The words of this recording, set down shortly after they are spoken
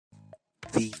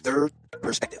The Third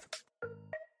Perspective.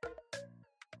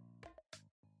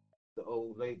 The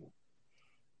old label.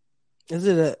 Is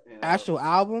it an actual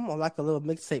album or like a little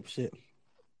mixtape shit?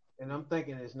 And I'm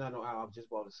thinking it's not no album. I'm just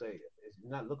about to say it. It's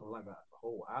not looking like a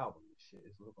whole album and shit.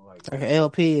 It's looking like an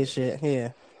LP and shit.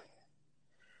 Yeah.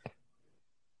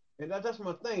 And that's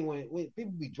my thing. When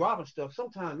people be dropping stuff,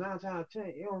 sometimes 9 times out of 10,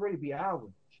 it don't really be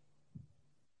albums.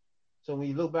 So when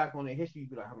you look back on their history, you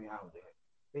be like, how many albums they have?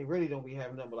 They really don't be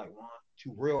having nothing but like 1,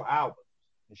 2 real albums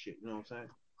and shit. You know what I'm saying?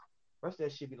 The rest of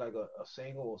that shit be like a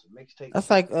single or some mixtape. That's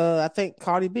like I think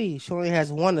Cardi B. She only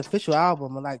has 1 official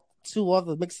album and like 2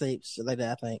 other mixtapes like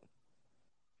that. I think.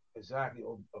 Exactly,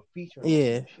 or a feature.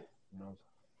 Yeah. Shit, you know,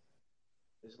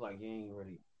 it's like you ain't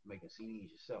really making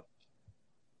CDs yourself.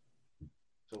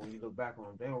 So when you look back on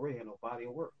them, they don't really have no body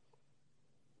of work.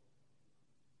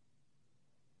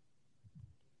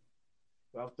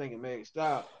 But I was thinking, Meg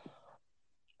Style,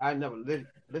 I never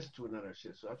listened to another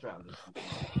shit, so I try to listen to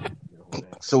it. You know,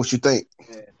 so what you think?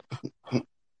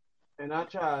 And I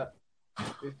tried,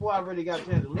 before I really got a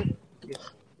chance to listen to it,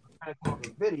 I saw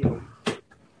the video of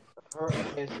her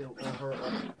dancing on her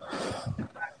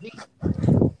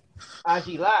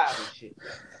IG Live and shit.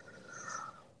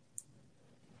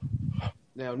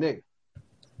 Now, nigga,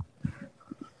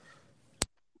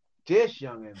 this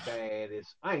young and bad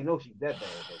is, I ain't know she's that bad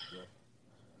though, bro.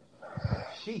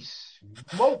 She's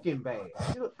smoking bad.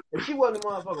 If she wasn't a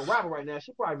motherfucking rapper right now,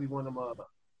 she'd probably be one of them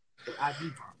the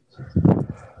IG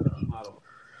model.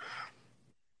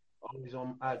 Always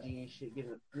on IG and shit,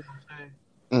 getting, you know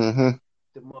what I'm saying?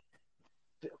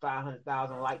 The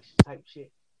 500,000 likes type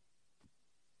shit.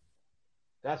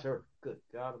 That's her. Good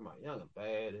God, my young and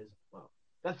bad as well.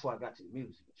 That's before I got to the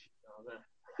music and shit. You know what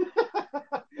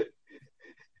I'm saying?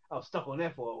 I was stuck on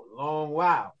that for a long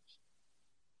while.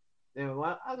 Then when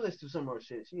I listened to some of her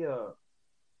shit, she I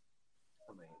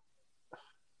mean,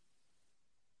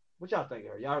 what y'all think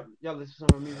of her? Y'all listen to some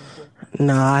of her music and shit?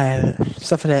 Nah, I haven't.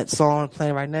 Except for that song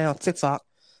playing right now on TikTok.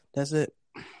 That's it.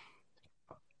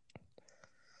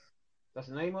 That's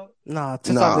the name of it? Nah,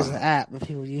 TikTok is an app that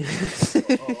people use.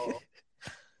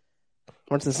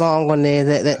 What's the song on there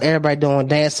that everybody doing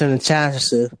dancing and challenges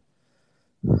to?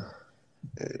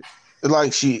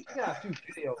 Like she got a few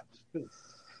videos too.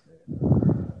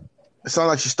 It sounds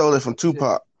like she stole it from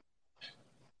Tupac.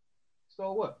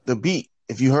 So what? The beat,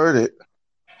 if you heard it.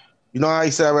 You know how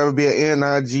he said I'd rather be an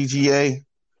N-I-G-G-A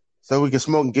so we can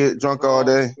smoke and get drunk all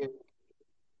day?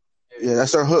 Yeah,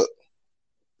 that's her hook.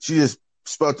 She just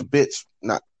spelled the bitch,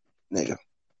 not nigga.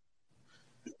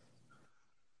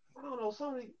 I don't know,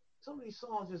 some of these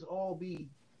songs just all be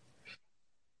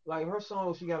like her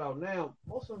songs she got out now,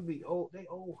 most of them be old, they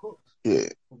old hooks. Yeah.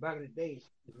 From back in the day,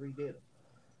 she redid them.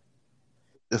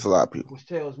 There's a lot of people. Which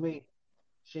tells me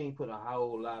she ain't put a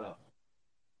whole lot of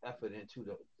effort into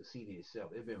the CD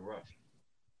itself. It's been rushed.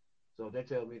 So that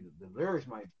tells me the lyrics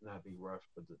might not be rushed,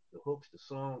 but the hooks, the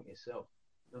song itself,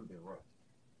 them been rushed.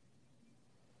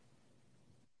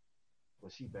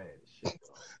 But she bad as shit,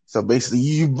 though. So basically,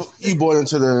 you bought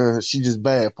into the she just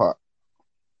bad part.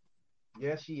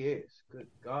 Yeah, she is. Good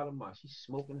God Almighty, she's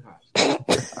smoking hot.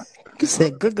 You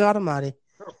said, "Good God Almighty."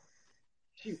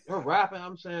 Her rapping,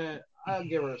 I'm saying, I'll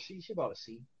give her a C. She about a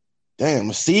C.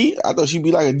 Damn, a C? I thought she'd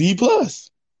be like a D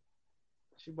plus.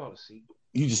 She about a C.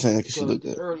 You just saying because she looked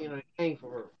good. Early in the game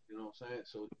for her, you know what I'm saying?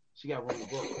 So she got room to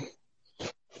grow.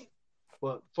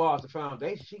 But as far as the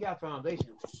foundation, she got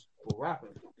foundation for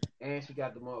rapping, and she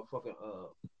got the motherfucking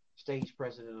stage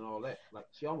president and all that. Like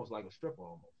she almost like a stripper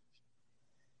almost.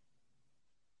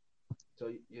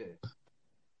 So yeah,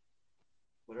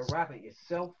 but her rapping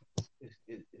itself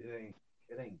it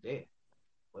ain't there.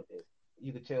 But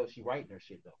you can tell she writing her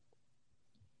shit though.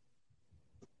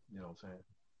 You know what I'm saying?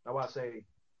 That's why I say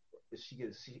if she get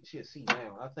a C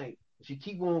now. I think if she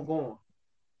keep on going,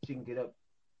 she can get up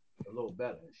a little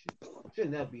better. She'll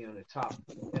never be on the top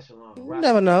echelon. You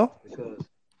never know because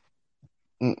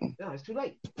no, it's too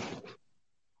late.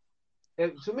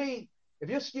 And to me, if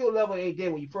your skill level ain't there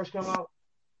when you first come out,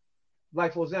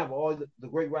 like for example, all the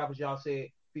great rappers y'all said,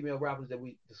 female rappers that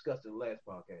we discussed in the last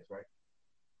podcast, right?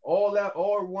 All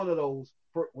one of those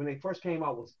when they first came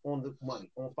out was on the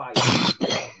money, on fire. You know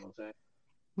what I'm saying?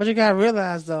 But you gotta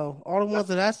realize though, all the ones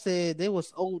that I said, they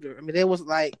was older. I mean, they was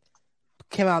like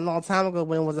came out a long time ago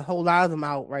when there was a whole lot of them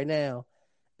out right now.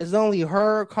 It's only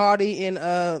her, Cardi,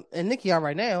 and Nicki out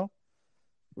right now.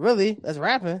 Really, that's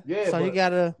rapping. Yeah, so you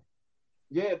gotta.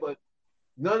 Yeah, but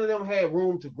none of them had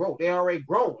room to grow. They already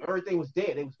grown. Everything was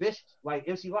dead. They was vicious. Like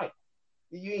MC Lyte.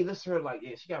 You ain't listen to her like,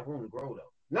 yeah, she got room to grow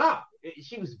though. Nah,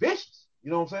 she was vicious.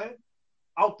 You know what I'm saying?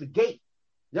 Out the gate.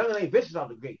 Youngin ain't vicious out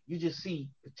the gate. You just see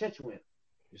potential in it.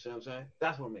 You see what I'm saying?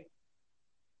 That's what I mean.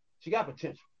 She got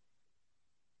potential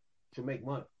to make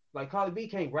money. Like Cardi B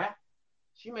can't rap.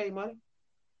 She made money.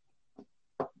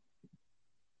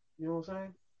 You know what I'm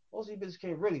saying? Most of these bitches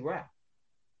can't really rap.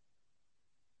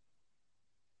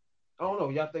 I don't know.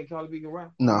 Y'all think Cardi B can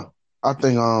rap? No. I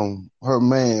think her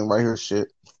man right here shit.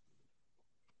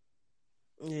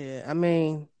 Yeah, I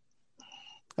mean,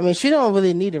 she don't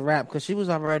really need to rap because she was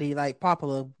already like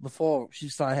popular before she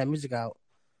started having music out.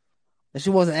 And she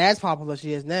wasn't as popular as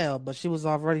she is now, but she was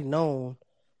already known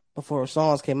before her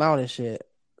songs came out and shit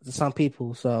to some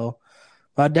people. So,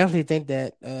 but I definitely think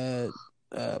that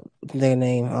their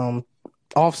name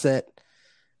Offset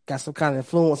got some kind of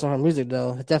influence on her music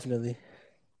though. Definitely.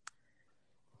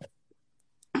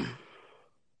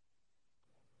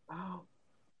 Oh,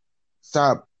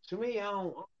 Side. to me, I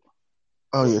don't.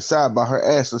 Oh yeah, sidebar. Her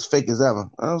ass was fake as ever.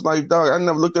 I was like, dog, I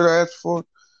never looked at her ass before.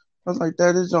 I was like,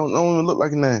 that is don't even look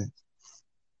like a name.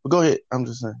 But go ahead. I'm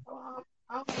just saying.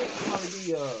 I don't think Cardi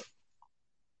B.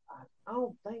 I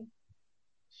don't think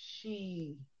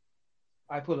she.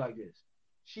 I put it like this: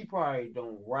 she probably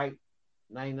don't write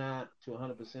 99 to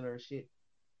 100% of her shit,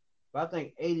 but I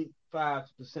think 85%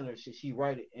 of her shit she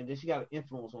write it, and then she got an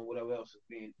influence on whatever else is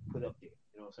being put up there.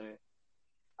 You know what I'm saying?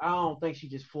 I don't think she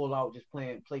just full out just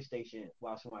playing PlayStation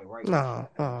while somebody writing that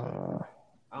shit. You know what I'm saying?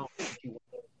 I don't think she.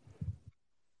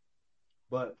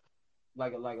 But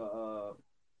like a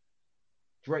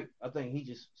Drake, I think he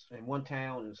just in one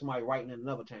town and somebody writing in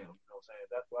another town. You know what I'm saying?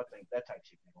 That's what I think that type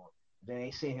shit be going. They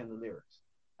ain't seeing him the lyrics.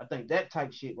 I think that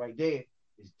type shit right there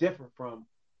is different from,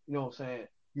 you know what I'm saying,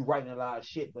 you writing a lot of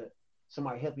shit, but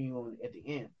somebody helping you on at the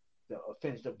end to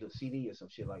finish up the CD or some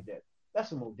shit like that. That's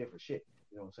some more different shit.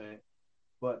 You know what I'm saying?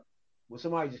 But when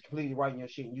somebody just completely writing your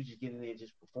shit and you just get in there and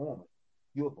just performing,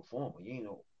 you're a performer. You ain't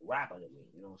no rapper to me.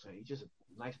 You know what I'm saying? You're just a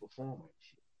nice performer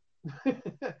and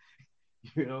shit.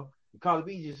 You know? Cardi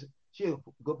B she a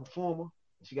good performer.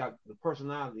 She got the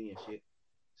personality and shit.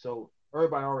 So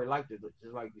everybody already liked it,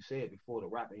 just like you said before the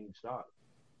rapping even started.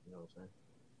 You know what I'm saying?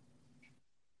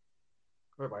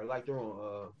 Everybody liked her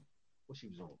on what she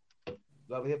was on.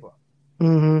 Love and Hip Hop.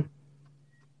 Mm-hmm.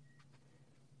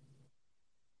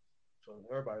 So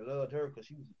everybody loved her because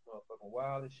she was motherfucking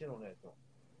wild as shit on that song.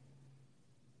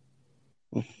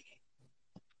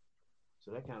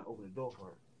 So that kind of opened the door for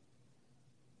her.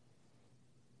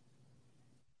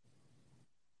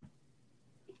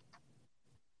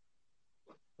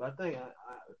 But I think,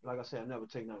 like I said, I never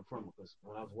take nothing from her because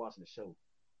when I was watching the show,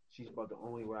 she's about the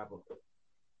only rapper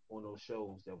on those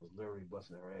shows that was literally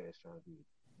busting her ass trying to be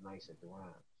nice at the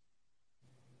rhymes.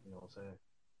 You know what I'm saying?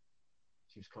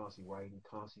 She was constantly writing,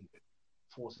 constantly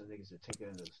forcing niggas to take her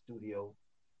into the studio.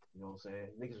 You know what I'm saying?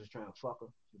 Niggas was trying to fuck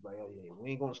her. She's like, oh yeah, we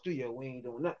ain't going to the studio, we ain't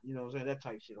doing nothing. You know what I'm saying? That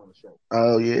type shit on the show.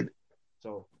 Oh yeah.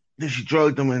 So then she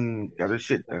drugged them and got her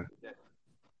shit done.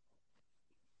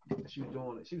 She was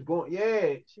doing it. She was going, she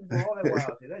was doing all that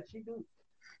wild shit. That she do.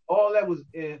 All that was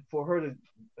for her to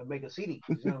make a CD.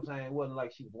 You know what I'm saying? It wasn't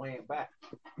like she was laying back.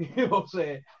 You know what I'm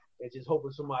saying? And just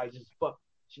hoping somebody just fuck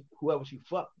whoever she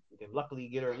fucked can luckily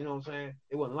get her. You know what I'm saying?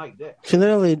 It wasn't like that. She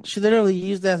literally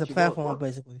used that as a platform,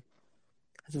 basically.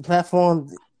 As a platform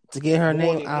to get her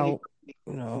name out.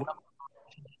 You know.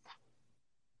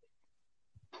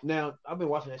 Now I've been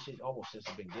watching that shit almost since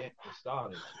it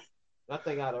started. I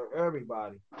think out of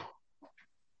everybody,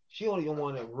 she only the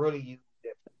one that really used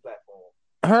that platform.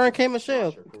 Her and K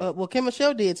Michelle. Well, K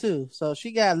Michelle did too. So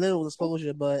she got little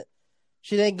exposure, but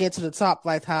she didn't get to the top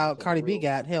like how Cardi B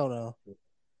got. Hell no.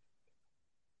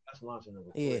 That's launching of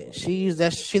Yeah, she used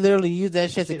that. She literally used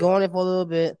that shit to go on it for a little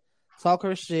bit, talk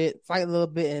her shit, fight a little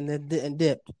bit, and then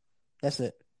dipped. That's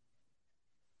it.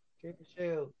 K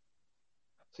Michelle.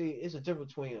 See, it's a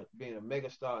difference between being a mega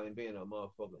star and being a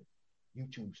motherfucking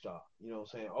YouTube star. You know what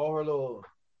I'm saying? All her little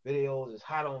videos is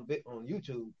hot on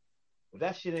YouTube, but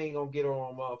that shit ain't gonna get her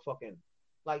on motherfucking.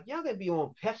 Like y'all gonna be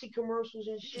on Pepsi commercials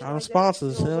and shit. On like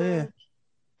sponsors, that, you know hell yeah.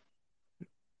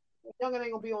 Y'all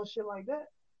ain't gonna be on shit like that.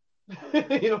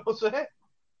 You know what I'm saying?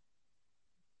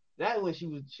 That when she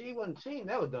ain't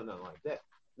never done nothing like that.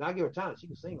 Now I give her time, she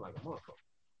can sing like a motherfucker,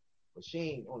 but she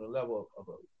ain't on the level of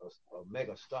a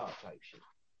mega star type shit.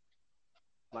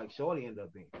 Like Shorty ended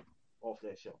up being off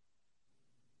that show.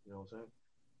 You know what I'm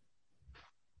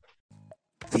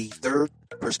saying? The third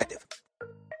perspective.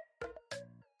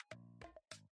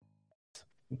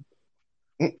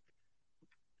 There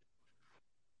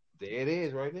it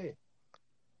is, right there.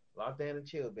 Lock down and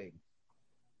chill, baby.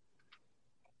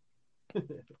 I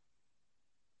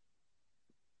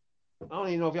don't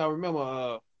even know if y'all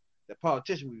remember the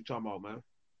politician we were talking about, man.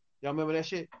 Y'all remember that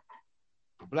shit?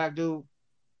 The black dude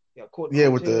got caught. Yeah,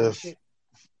 with the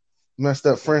Messed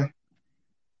up friend.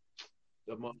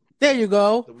 There you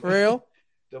go. For real.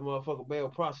 The motherfucker male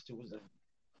prostitute was in.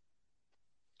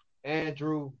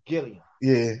 Andrew Gilliam.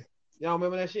 Yeah. Y'all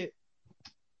remember that shit?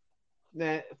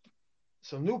 Now,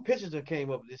 some new pictures that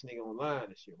came up of this nigga online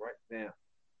and shit, right? Now,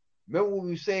 remember what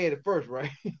we said at first,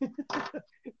 right?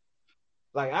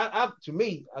 Like, to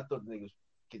me, I thought the nigga was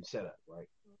getting set up, right?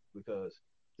 Because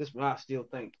this one I still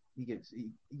think he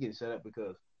getting set up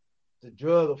because the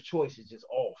drug of choice is just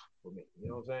off for me. You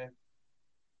know what I'm saying?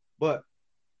 But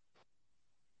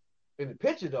in the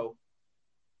picture though,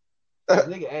 the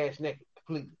nigga ass naked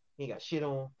completely. He ain't got shit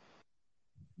on.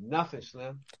 Nothing,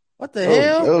 Slim. What the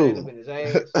hell? No. In his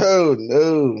ass. Oh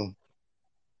no.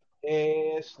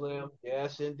 Yeah, Slim.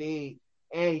 Yes, indeed.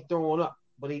 And he throwing up,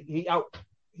 but he out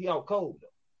cold though.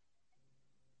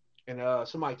 And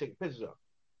somebody taking pictures of him.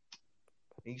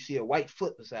 And you see a white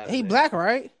foot beside him. He black,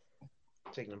 right?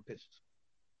 Taking them pictures.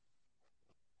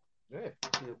 Yeah,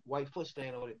 see a white foot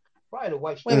standing over there. Probably the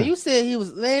white. Wait, you said he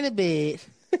was laying in bed,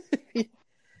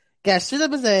 got shit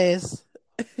up his ass.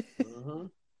 Mm-hmm.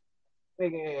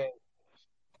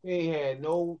 He had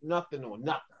nothing on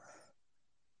nothing.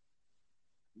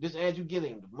 This Andrew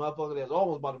Gilliam, the motherfucker that's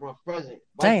almost about to run for president,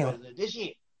 vice president this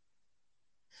year.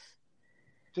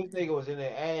 This nigga was in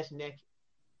there ass naked.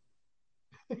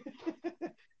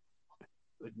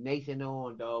 With Nathan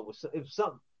on, dog. It was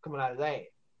something coming out of his ass.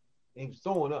 And he was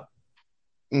throwing up.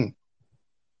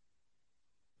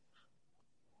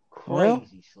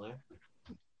 Crazy, Slim.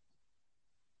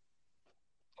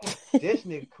 This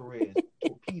nigga career is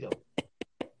torpedo.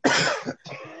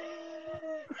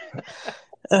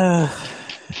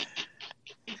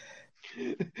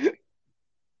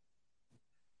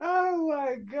 Oh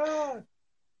my God.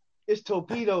 It's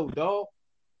torpedo, dog.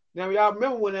 Now y'all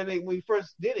remember when he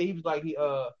first did it, he was like he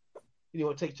didn't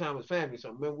want to take time with his family.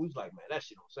 So remember we was like, man, that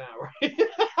shit don't sound right.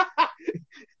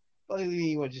 But he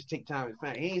didn't want to just take time with his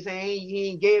family. He ain't saying he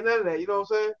ain't getting none of that, you know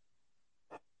what I'm saying?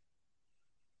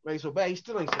 Like so bad, he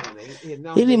still ain't saying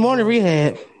that. He need more than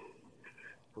rehab.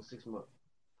 For 6 months.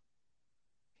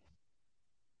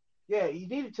 Yeah, you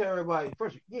need to tell everybody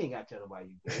first. You ain't got to tell nobody.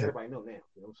 Everybody know now.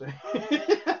 You know what I'm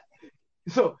saying?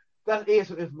 So that's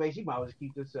some information. You might as well just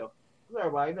keep to yourself. Let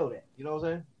everybody know that. You know what I'm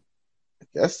saying? I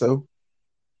guess so.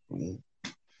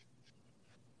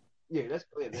 Yeah, that's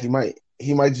clear. Man.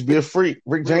 He might just be a freak.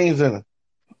 Rick James in him.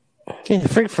 He's a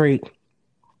freak.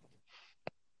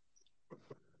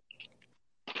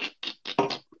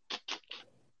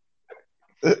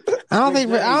 I don't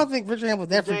think Rick James was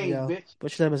that freaky though.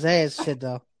 But shut up his ass shit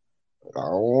though. I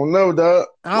don't know, dog.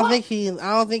 I don't think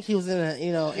he was in a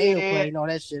anal play,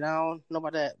 that shit. I don't know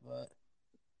about that, but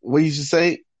what you should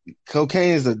say?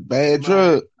 Cocaine is a bad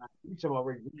drug. You talking about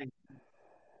Rick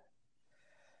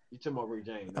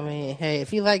James? I mean, hey, if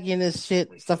he like getting this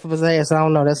shit stuff up his ass, I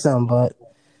don't know. That's something, but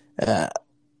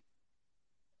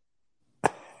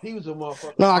he was a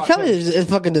motherfucker. No, R. Kelly is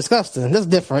fucking disgusting. That's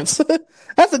the difference.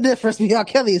 That's the difference between R.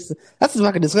 Kelly. That's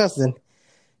fucking disgusting.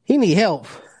 He need help.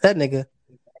 That nigga.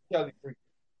 Kelly freak.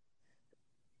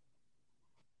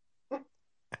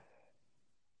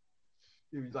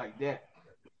 He was like that.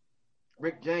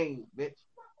 Rick James, bitch.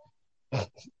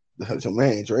 That's your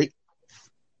man, Drake.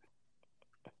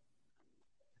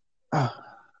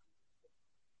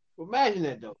 Imagine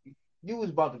that though. You was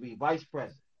about to be vice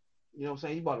president. You know what I'm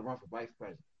saying? You about to run for vice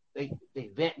president. They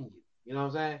vetting you. You know what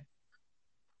I'm saying?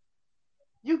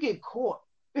 You get caught.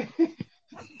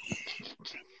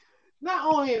 Not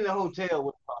only in the hotel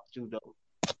with a prostitute though.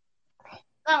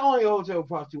 Not only a hotel with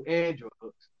prostitute and drug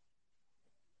hooks.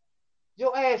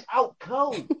 Your ass out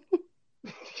cold.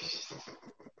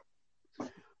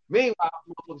 Meanwhile,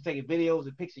 motherfuckers taking videos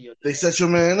and pictures of you. They set your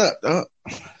man up, dog.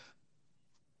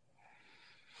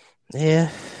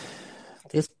 Yeah.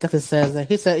 It's definitely says that.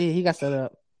 He said he got set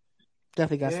up.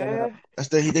 Definitely got set up. That's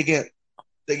they gave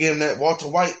him that Walter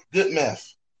White good meth.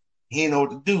 He didn't know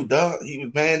what to do, dog. He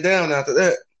was man down after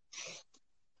that.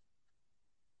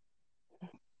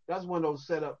 That's one of those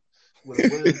setups with a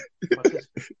willing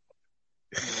participant.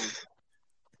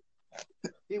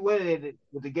 He went in it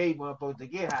with the gay motherfuckers to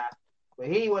get high, but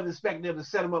he wasn't expecting them to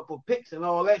set him up for pics and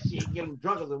all that shit, get him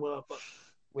drunk as a motherfucker.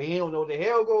 Well, he don't know what the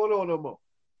hell going on no more.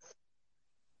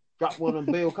 Drop one of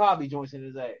them Bill Cosby joints in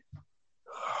his ass.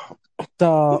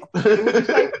 Dog. What you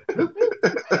say?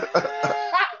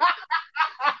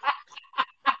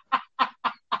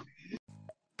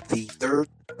 The third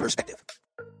perspective.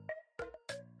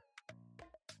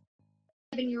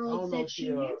 7-year-old said she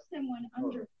knew someone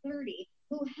under 30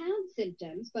 who had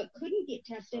symptoms but couldn't get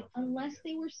tested unless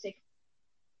they were sick.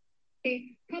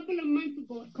 A couple of months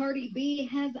ago, Cardi B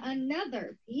has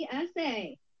another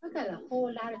PSA. I got a whole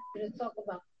lot of to talk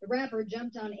about. The rapper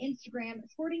jumped on Instagram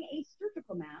sporting a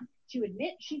surgical mask to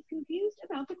admit she's confused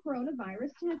about the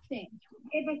coronavirus testing.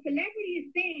 If a celebrity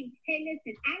is saying, hey,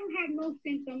 listen, I don't have no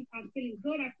symptoms, I'm feeling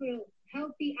good, I feel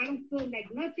healthy, I don't feel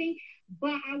like nothing,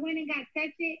 but I went and got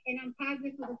tested and I'm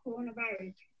positive for the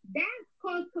coronavirus. That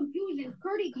caused confusion.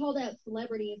 Cardi called out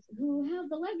celebrities who have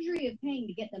the luxury of paying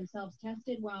to get themselves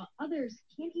tested while others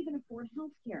can't even afford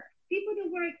health care. People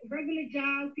that work regular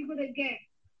jobs, people that get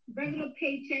regular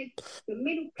paychecks, the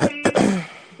middle class,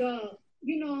 the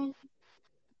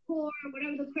poor,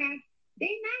 whatever the crap, they're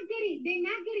not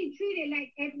getting treated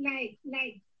like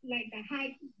the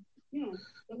high,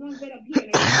 the ones that up here,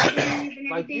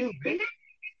 like you. They're not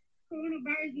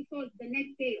coronavirus because the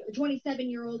next day. The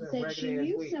 27-year-old said she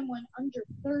knew someone under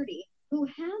 30 who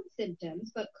had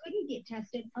symptoms but couldn't get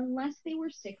tested unless they were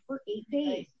sick for 8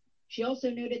 days. She also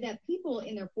noted that people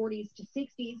in their 40s to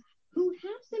 60s who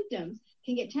have symptoms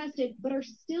can get tested but are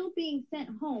still being sent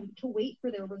home to wait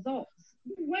for their results.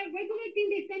 What regular thing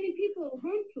they're sending people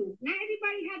home to? Not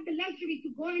everybody have the luxury to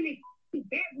go in a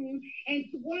bedroom and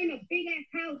to go in a big ass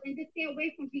house and just stay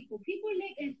away from people. People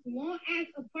live in small ass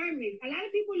apartments. A lot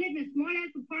of people live in small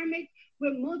ass apartments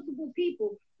with multiple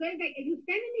people. So it's like if you're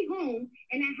sending me home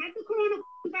and I have the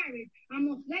coronavirus, I'm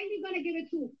most likely gonna give it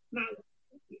to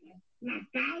my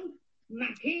spouse,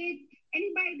 my kids,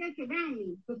 anybody that's around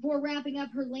me. Before wrapping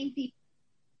up her lengthy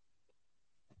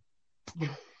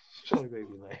Surely baby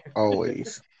laugh.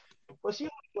 Always. But she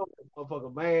only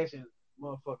motherfucking mask and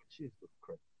motherfucking shit for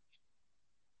crazy.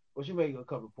 But she made a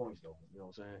couple of points though, you know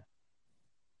what I'm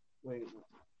saying?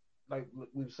 Like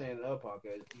we were saying in the other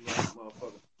podcast,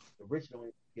 motherfucker, the rich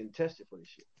don't getting tested for this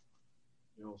shit.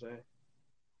 You know what I'm saying?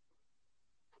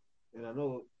 And I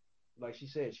know, like she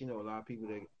said, she know a lot of people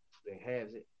that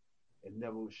has it and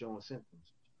never was showing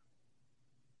symptoms.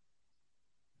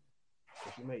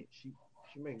 But she made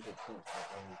good points.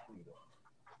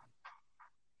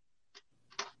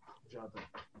 What y'all think?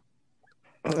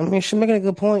 I mean, she's making a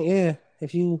good point. Yeah,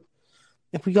 if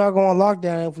we all go on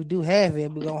lockdown, if we do have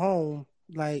it, we go home.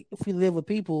 Like if we live with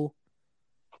people,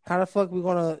 how the fuck we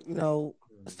gonna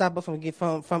stop us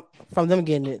from them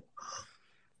getting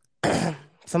it?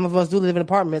 Some of us do live in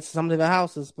apartments, some live in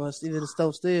houses, but it's either the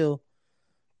stove still.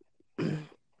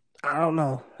 I don't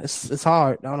know. It's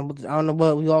hard. I don't know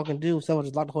what we all can do. Someone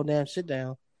just lock the whole damn shit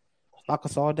down. Lock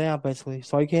us all down, basically.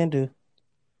 That's all you can do.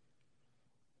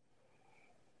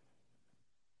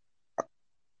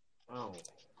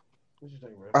 What you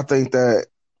think, man? I think that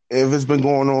if it's been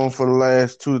going on for the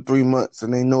last 2 to 3 months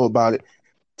and they know about it,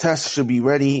 tests should be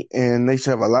ready and they should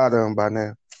have a lot of them by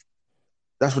now.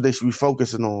 That's what they should be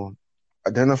focusing on.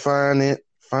 Identifying it,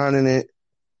 finding it,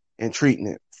 and treating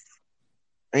it.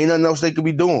 Ain't nothing else they could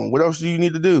be doing. What else do you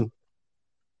need to do?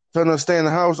 Tell them to stay in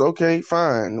the house. Okay,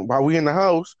 fine. While we in the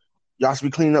house, y'all should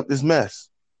be cleaning up this mess.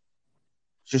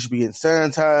 Shit should be getting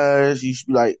sanitized. You should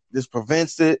be like, this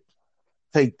prevents it.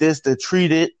 Take this to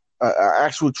treat it.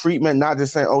 Actual treatment, not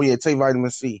just saying, oh yeah, take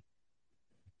vitamin C.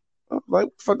 Like,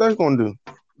 what the fuck that's going to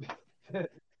do?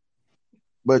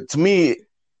 But to me,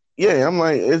 yeah, I'm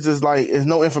like, it's just like, there's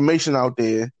no information out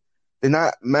there. They're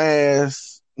not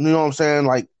mass. You know what I'm saying?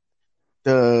 Like,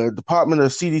 the Department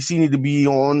of CDC need to be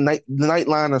on the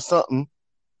Nightline or something.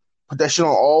 Put that shit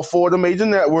on all 4 of the major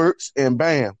networks and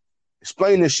bam,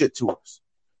 explain this shit to us.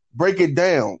 Break it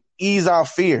down. Ease our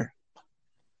fear.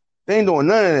 They ain't doing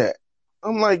none of that.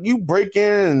 I'm like, you break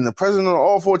in and the president of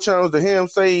all 4 channels to him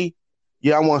say,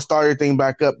 yeah, I want to start everything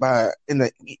back up in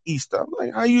the Easter. I'm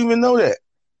like, how you even know that?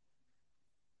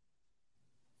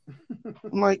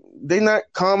 I'm like, they not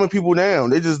calming people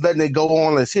down. They just letting it go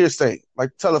on as hearsay,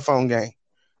 like telephone game.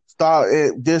 Start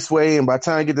it this way, and by the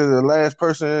time I get to the last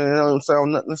person, it don't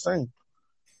sound nothing the same.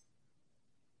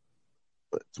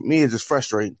 But to me, it's just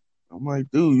frustrating. I'm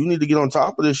like, dude, you need to get on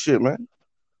top of this shit, man.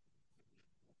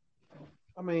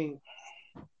 I mean,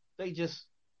 they just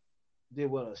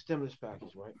did a stimulus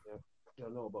package, right? Y'all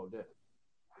know about that.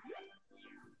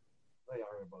 Y'all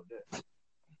heard about that.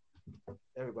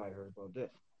 Everybody heard about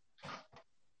that.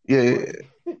 Yeah.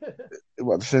 They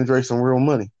about to send Drake some real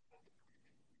money.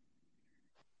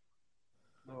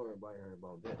 No, everybody heard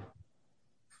about that.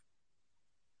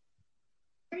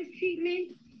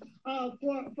 Treatment,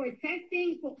 for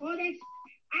testing, for all that.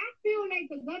 I feel like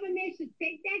the government should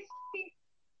take that shit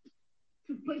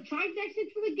to charge that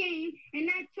shit for the game and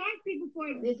not charge people for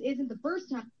it. This isn't the first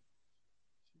time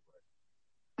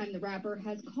the rapper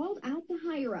has called out the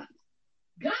higher ups.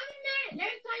 Government, let me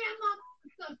tell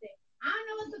y'all something. I don't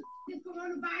know what the this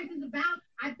coronavirus is about.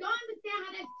 I don't understand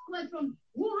how that was from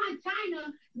Wuhan,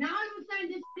 China. Now all of a sudden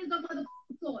this is a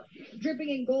motherfucking sword. Dripping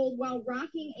in gold while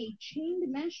rocking a chained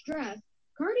mesh dress,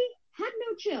 Cardi had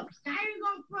no chill. I ain't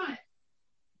gonna front.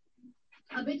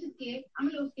 A bitch is scared. I'm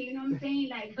a little scared, you know what I'm saying?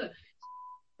 Like,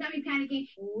 got me panicking.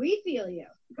 We feel you.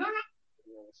 Girl,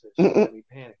 She got me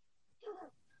panic.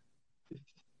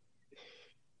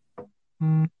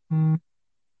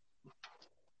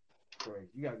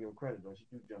 Crazy. You gotta give her credit though. She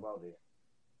do jump out there.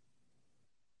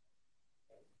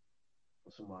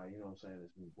 For somebody, you know what I'm saying,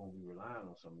 that's gonna be relying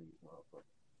on some of these motherfucking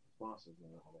sponsors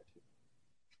and all that shit.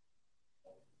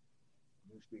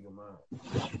 You speak your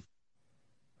mind.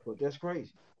 But that's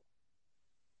crazy.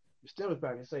 You still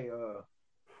back and say, if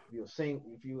you're single,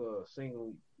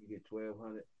 you get $1,200.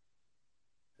 I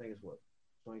think it's what,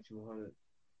 $2,200.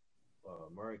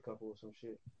 Married couple or some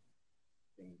shit.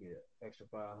 Then you get an extra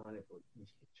 $500 for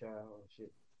each child and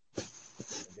shit.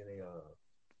 And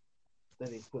then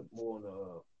they put more on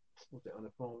the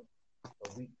unemployment a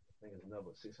week. I think it's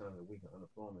another $600 a week of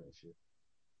unemployment and shit.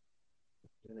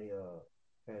 Then they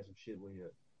had some shit where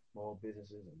your small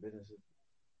businesses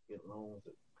get loans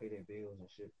to pay their bills and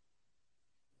shit.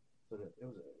 So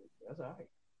that's all right.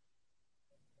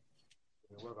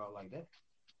 It work out like that.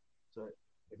 So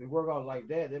if it work out like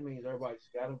that, that means everybody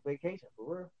just got on vacation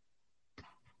for real.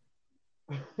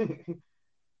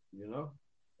 You know,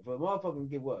 if a motherfucker can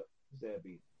get what? What's that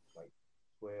be? Like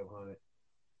 $1,200.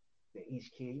 Then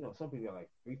each kid, you know, some people got like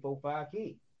 3, 4, 5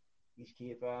 kids. Each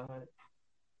kid $500.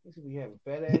 This will be having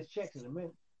fat ass checks in a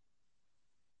minute.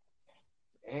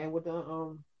 And with the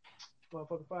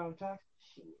motherfucking fire tax,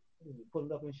 shit, they be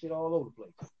putting up and shit all over the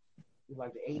place. It's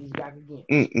like the 80s back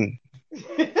again.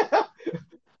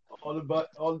 all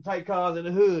the tight cars in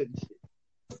the hood and shit.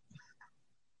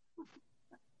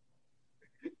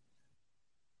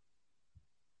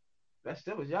 That's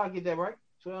still, y'all get that right?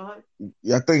 1,200?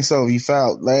 Yeah, I think so. You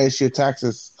filed last year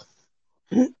taxes.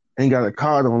 Ain't got a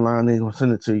card online, they gonna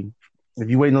send it to you. If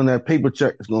you waiting on that paper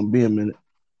check, it's gonna be a minute.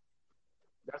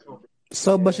 That's gonna be,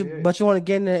 So, but you want to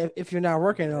get in there if you're not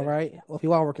working, though, right? Or if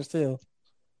you are working still.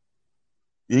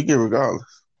 You get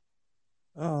regardless.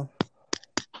 Oh.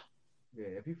 Yeah,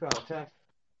 if you file tax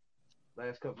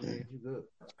last couple of years, you good.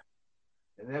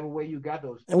 And every way you got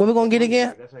those. And what we gonna get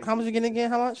again? Like, How much you getting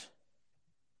again? How much?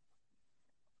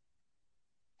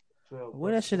 12.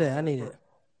 Where that shit at? I need it.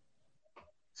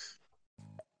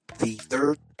 The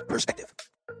third perspective.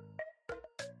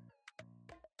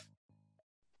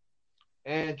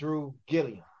 Andrew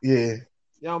Gilliam. Yeah.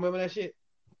 Y'all remember that shit?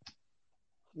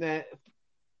 Now,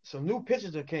 some new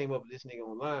pictures that came up of this nigga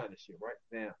online and shit, right?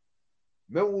 Now,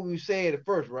 remember what we said at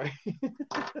first, right?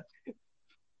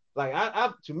 Like,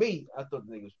 to me, I thought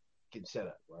the nigga was getting set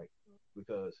up, right?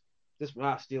 Because this one,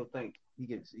 I still think he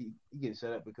getting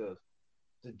set up because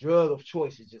the drug of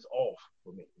choice is just off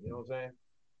for me. You know what I'm saying?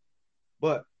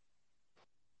 But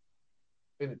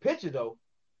in the picture, though,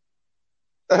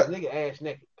 the nigga ass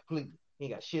naked completely. He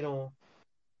ain't got shit on.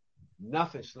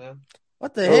 Nothing, Slim.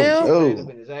 What the hell? No. Up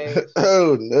in his ass.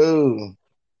 Oh, no.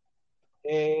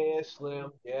 Yeah,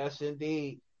 Slim. Yes,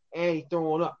 indeed. And he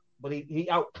throwing up. But he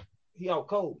out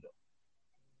cold,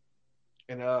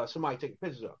 though. And somebody taking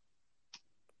pictures of him.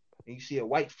 And you see a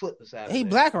white foot beside him. He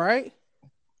black, right?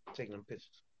 Taking them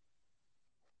pictures.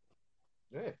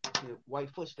 Yeah. See a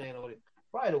white foot standing over there.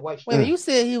 Probably the white Wait, you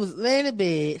said he was laying in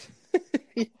bed.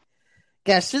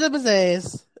 Got shit up his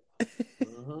ass.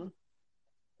 Mm-hmm.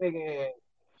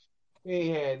 He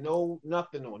had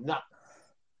nothing on nothing.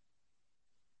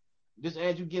 This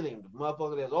Andrew Gilliam, the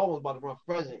motherfucker that's almost about to run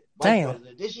for president, vice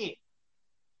president this year.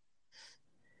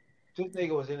 This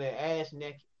nigga was in there ass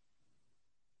naked.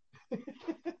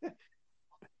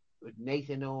 With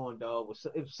Nathan on, dog.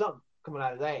 It was something coming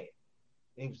out of his ass.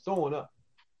 And he was throwing up.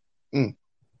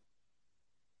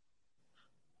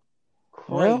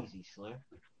 Crazy, Slim.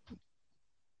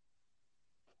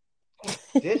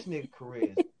 This nigga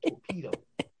career is torpedo.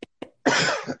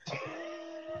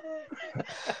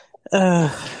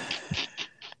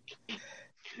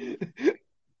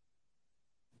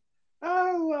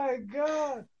 Oh my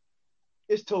God.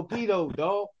 It's torpedo,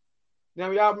 dog. Now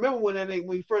y'all remember when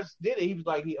he first did it, he was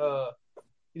like he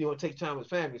didn't want to take time with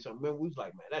his family. So remember we was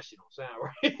like, man, that shit don't sound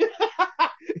right.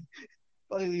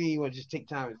 But he didn't want to just take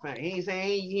time with his family. He ain't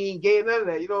saying he ain't getting none of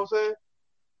that, you know what I'm saying?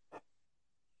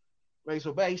 Right,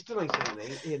 so bad, he still ain't saying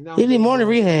that. He need more than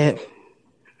rehab.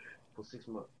 For 6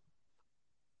 months.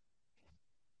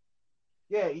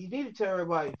 Yeah, you need to tell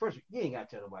everybody. First, you ain't got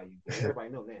to tell nobody. Everybody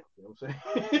know now. You know what I'm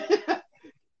saying?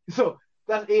 So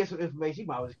that's some information. You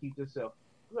might as well just keep to yourself.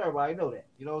 Let everybody know that.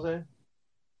 You know what I'm saying?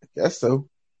 I guess so.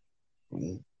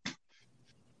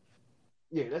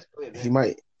 Yeah, that's clear.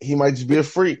 He might just be a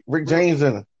freak. Rick James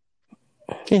in him.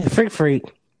 Yeah, freak.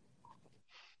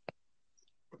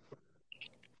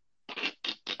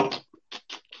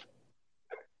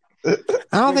 I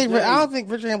don't think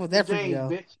Rick James was that freaky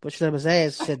though. But shut up his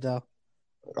ass shit though.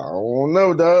 I don't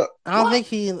know, dog. I don't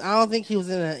think he was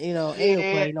in a anal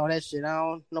play and all that shit. I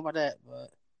don't know about that, but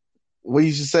what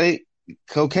you should say?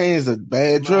 Cocaine is a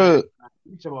bad drug.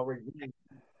 You talking about Rick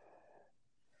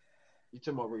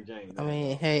James? I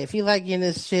mean, hey, if he like getting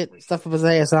this shit stuff up his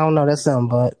ass, I don't know. That's something,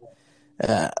 but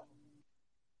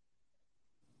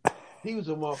he was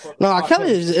a motherfucker. No, R.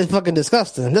 Kelly is fucking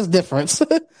disgusting. That's the difference.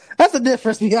 That's the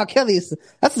difference between R. Kelly.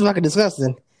 That's fucking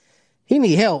disgusting. He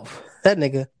need help. That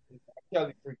nigga.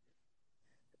 Kelly freak.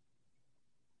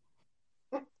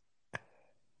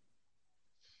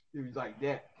 He was like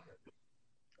that.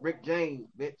 Rick James,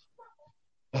 bitch.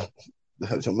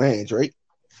 That's your man, Drake.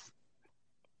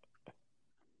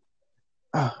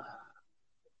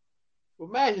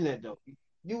 Imagine that though.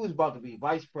 You was about to be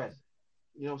vice president.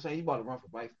 You know what I'm saying? You about to run for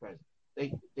vice president.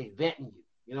 They vetting you.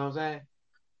 You know what I'm saying?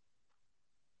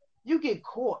 You get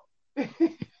caught.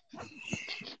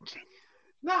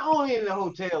 Not only in the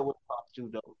hotel with a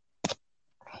prostitute though.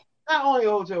 Not only a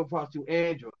hotel with prostitute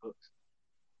and drugs.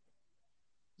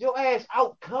 Your ass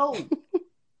out cold.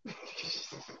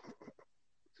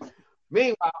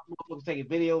 Meanwhile, motherfuckers taking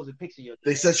videos and pictures of you.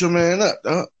 They set your man up,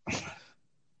 dog.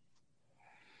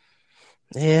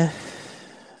 Yeah.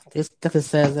 This definitely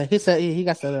says that. He said he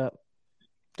got set up.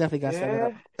 Definitely got set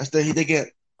up. That's they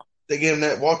gave him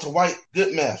that Walter White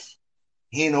good meth.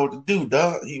 He didn't know what to do,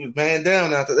 dog. He was banned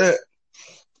down after that.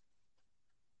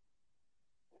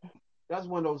 That's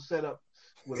one of those setups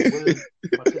with a willing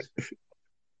participant.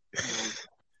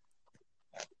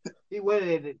 He went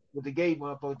in it with the gay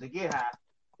motherfuckers to get high,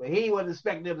 but he wasn't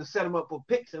expecting them to set him up for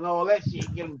pics and all that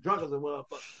shit, get him drunk as a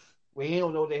motherfucker. Well, he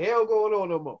don't know what the hell going on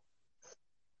no more.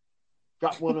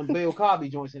 Drop one of them Bill Cosby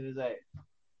joints in his ass.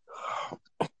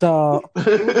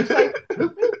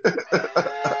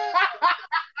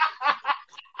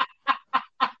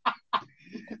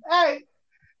 Hey,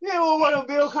 you don't want no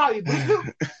Bill Cosby, but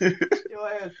your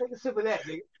ass, take a sip of that,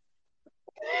 nigga.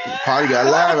 Probably got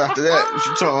live after that. What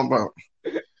you talking about?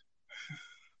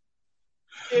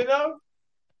 You know?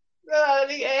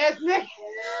 The ass nigga.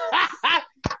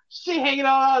 Shit hanging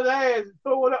on his ass and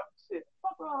throwing up. Shit.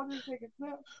 Fuck all this nigga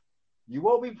smell. You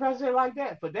won't be president like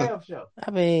that for damn sure.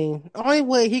 I mean, only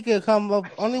way he can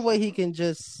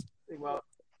just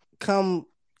come.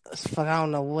 Fuck, I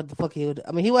don't know what the fuck he would.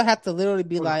 I mean, he would have to literally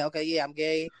be like, okay, yeah, I'm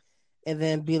gay, and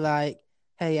then be like,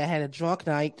 hey, I had a drunk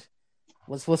night.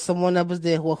 Was with someone that was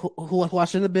there who I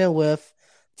shouldn't have been with.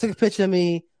 Took a picture of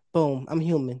me. Boom, I'm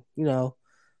human. You know,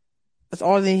 that's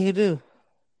all he could do.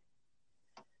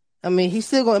 I mean, he's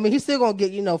still gonna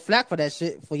get flack for that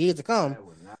shit for years to come.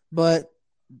 But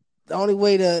the only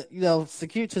way to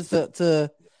secure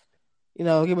to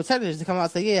get protected is to come out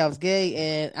and say, yeah, I was gay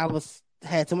and I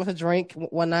had too much to drink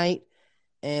one night,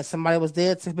 and somebody was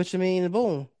there, took a picture of me, and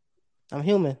boom, I'm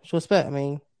human. What you expect? I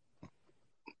mean.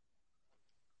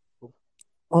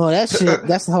 Oh, that shit.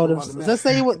 That's the whole. Let's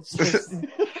say you were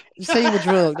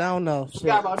drugged. I don't know. Shit.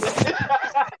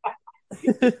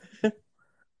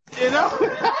 You know?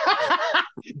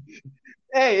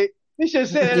 Hey, you should have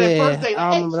said that first day.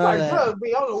 Hey, somebody drugged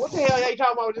me. I don't know what the hell they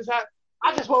talking about this.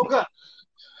 I just woke up.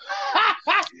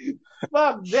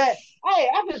 Fuck that. Hey,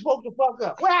 I just woke the fuck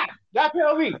up. What happened? Y'all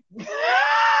tell me.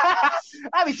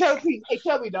 I be telling people, hey,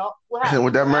 tell me, dog. What happened?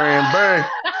 With that Marion Barry.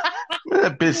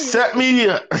 That bitch set me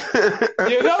up.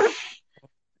 You know?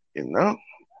 You know?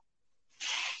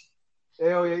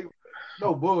 Hell yeah.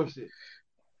 No bullshit.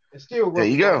 And still there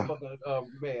you go.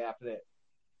 Man after that.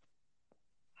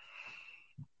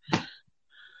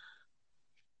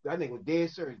 That nigga was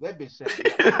dead serious. That bitch set you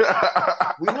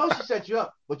up. We know she set you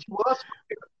up, but you was.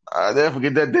 I never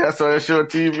forget that day I saw that show on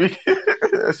TV.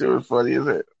 That shit was funny as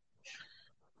hell.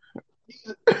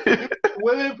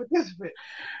 Willing participant.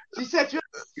 She set you up.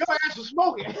 Your ass was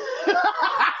smoking.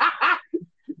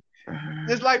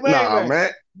 Just like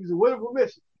man. He's a willing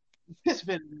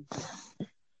participant.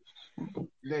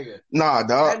 Nigga. Nah,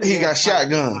 dog. He got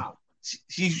shotgun.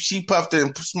 She puffed it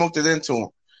and smoked it into him.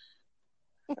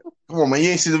 Come on, man. You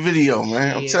ain't see the video,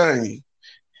 man. I'm telling you.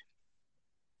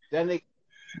 That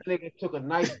nigga took a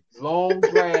nice long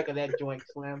drag of that joint,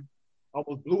 Slim.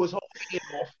 Almost blew his whole head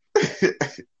off.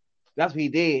 That's what he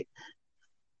did.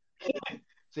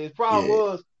 So his problem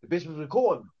was the bitch was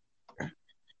recording.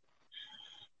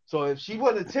 So if she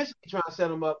wasn't intentionally trying to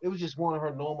set him up, it was just one of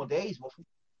her normal days with him.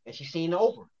 And she seen the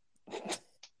open.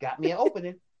 Got me an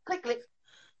opening. Click, click.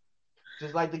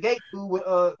 Just like the gate dude with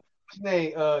his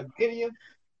name? Gideon.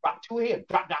 Drop 2 here.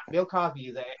 Drop. Bill Cosby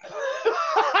his ass.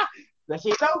 That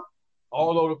shit though,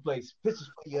 all over the place. Pisses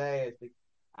for your ass. Nigga.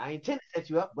 I ain't intended to set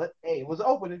you up, but hey, it was an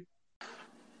opening. $350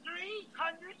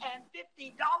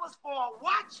 for a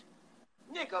watch?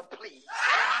 Nigga, please.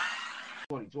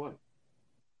 2020.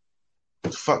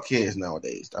 Fuck kids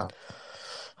nowadays, though.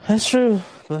 That's true,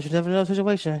 but you never know the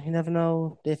situation. You never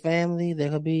know their family. They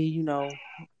could be,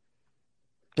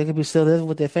 they could be still living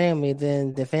with their family.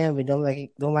 Then their family don't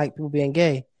like people being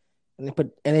gay, and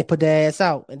they put their ass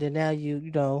out. And then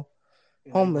now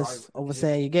homeless over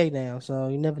saying you're gay now. So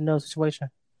you never know the situation.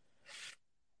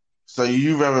 So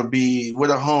you rather be with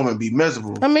a home and be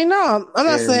miserable? I mean, no, I'm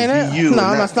not saying that.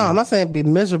 No, I'm not saying be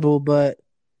miserable, but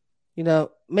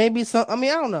maybe some. I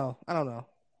mean, I don't know.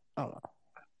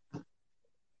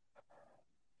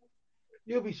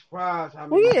 You'll be surprised how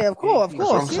many. Well, yeah, of course,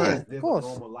 live a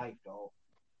normal life, dog.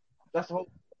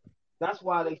 That's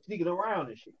why they sneaking around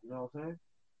and shit. You know what I'm saying?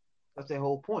 That's their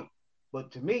whole point.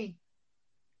 But to me,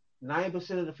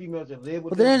 90% of the females that live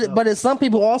with but it's some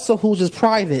people also who's just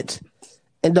private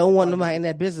and don't want nobody in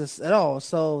that business at all.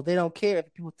 So they don't care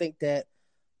if people think that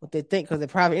what they think because they're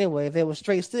private anyway. If they were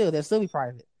straight still, they'd still be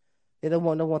private. They don't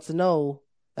want no one to know.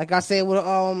 Like I said with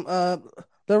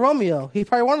the Romeo, he's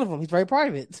probably one of them. He's very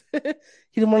private.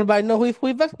 He didn't want anybody to know who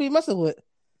he messing with.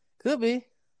 Could be.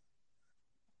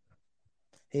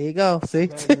 Here you go. See?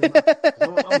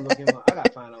 I'm looking. I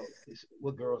gotta find out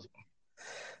what girls.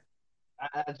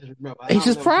 I just remember. He's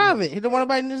just private. He don't want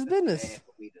anybody in his business.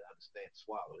 For me to understand,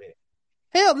 swallow that.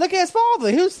 Hell, look at his father.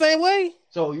 He was the same way.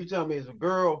 So you tell me it's a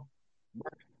girl.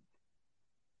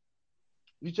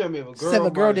 You tell me if a girl. Said a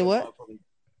girl did what?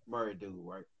 Marry a dude,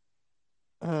 right?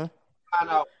 Uh-huh. Find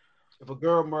out if a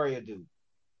girl marry a dude.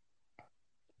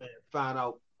 And find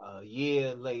out a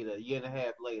year and a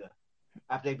half later,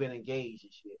 after they've been engaged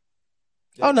and shit.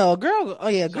 Oh no, a girl. Oh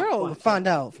yeah, a girl will find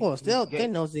out. Of course, they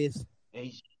know this.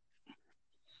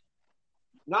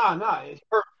 Nah, it's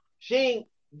her. She ain't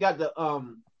got the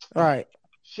Right.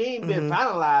 She ain't been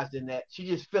finalized in that. She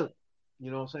just feel it.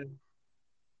 You know what I'm saying?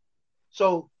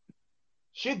 So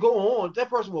she'll go on. That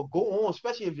person will go on,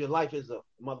 especially if your life is a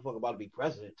motherfucker about to be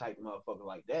president type motherfucker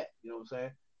like that. You know what I'm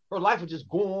saying? Her life will just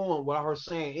go on without her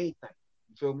saying anything.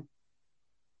 You feel me?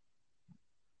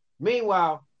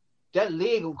 Meanwhile, that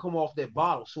lid gonna come off that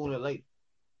bottle sooner or later.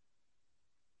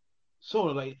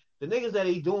 Sooner or later. The niggas that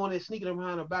ain't doing it, sneaking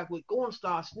around the back with, go and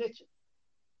start snitching.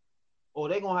 Or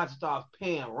they gonna have to start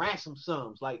paying ransom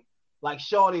sums like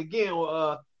Shorty again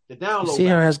or the download. See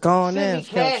her has gone now.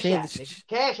 Cash at me.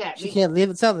 She can't live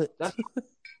to tell it.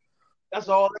 That's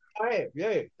all I have.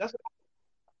 Yeah, that's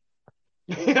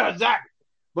exactly.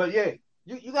 But yeah,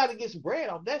 you got to get some bread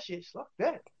off that shit. Fuck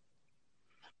that.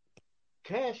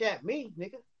 Cash at me,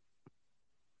 nigga.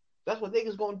 That's what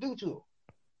niggas gonna do to him.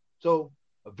 So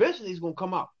eventually it's gonna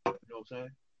come out. You know what I'm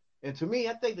saying? And to me,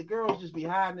 I think the girls just be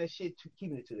hiding that shit,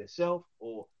 keeping it to themselves,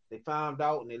 or they found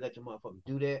out and they let the motherfuckers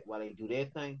do that while they do their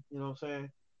thing. You know what I'm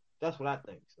saying? That's what I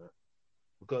think, sir.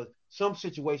 Because some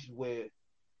situations where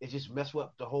it just mess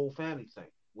up the whole family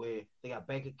thing, where they got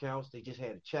bank accounts, they just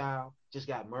had a child, just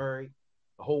got married,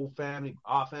 the whole family,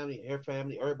 our family, her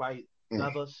family, everybody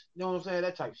love us. You know what I'm saying?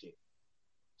 That type shit.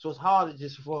 So it's hard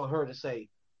just for her to say,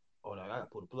 "Oh, I gotta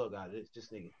pull the plug out of this. This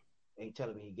nigga ain't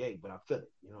telling me he gay, but I feel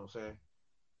it." You know what I'm saying?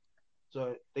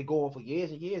 So they go on for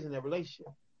years and years in that relationship.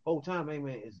 Whole time, man,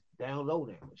 is down low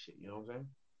now and shit. You know what I'm saying?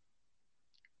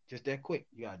 Just that quick.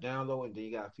 You got down low, and then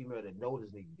you got a female that knows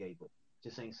this nigga gay, but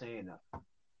just ain't saying nothing.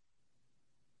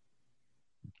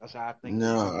 That's how I think.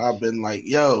 No, I've been like,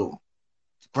 yo,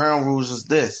 ground rules is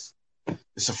this.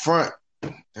 It's a front.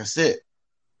 That's it.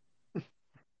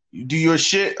 You do your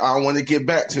shit. I don't want to get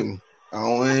back to me. I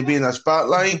don't want to be in a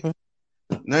spotlight.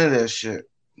 None of that shit.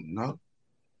 No.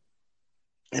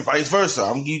 And vice versa.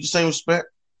 I'm gonna give you the same respect.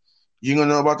 You gonna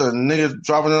know about the niggas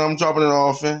dropping it, I'm dropping it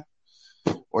off in.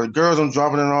 Or the girls I'm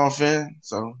dropping it off in.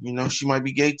 So, she might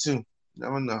be gay too.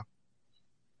 Never know.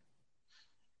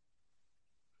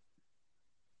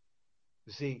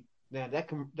 See, now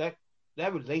that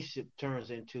relationship turns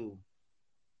into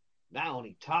not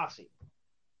only toxic,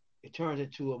 it turns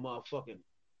into a motherfucking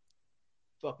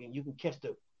you can catch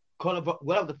the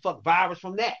whatever the fuck virus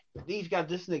from that. These got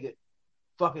this nigga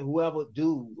fucking whoever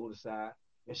dude on the side.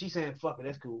 And she's saying fuck it,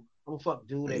 that's cool. I'm gonna fuck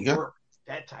dude at work.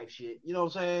 That type shit. You know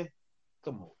what I'm saying?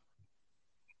 Come on.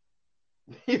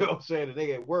 You know what I'm saying? The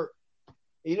nigga at work.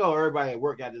 You know everybody at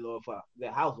work got their little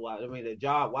their housewives, their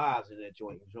job wives in that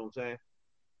joint. You know what I'm saying?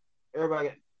 Everybody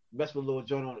got mess with a little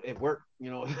joint on at work,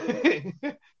 got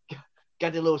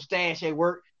their little stash at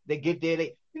work. They get there,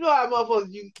 you know how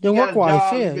motherfuckers you got work a job,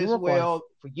 wife, you been somewhere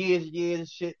for years and years and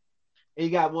shit. And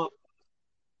you got one.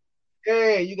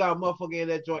 Yeah, you got a motherfucker in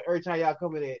that joint every time y'all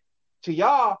come in there. To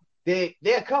y'all, they're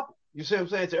a couple. You see what I'm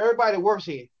saying? To everybody that works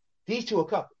here, these two are a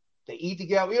couple. They eat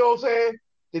together, you know what I'm saying?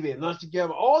 They be at lunch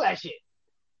together, all that shit.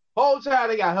 Whole time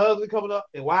they got husbands coming up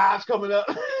and wives coming up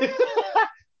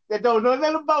that don't know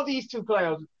nothing about these two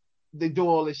clowns. They do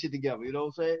all this shit together, you know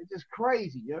what I'm saying? It's just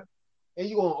crazy, yeah. And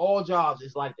you go on all jobs,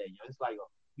 it's like that, yeah. It's like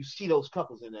you see those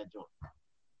couples in that joint.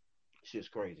 It's just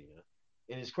crazy, yeah.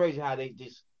 And it's crazy how they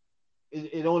just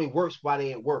it only works while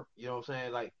they at work. You know what I'm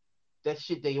saying? Like that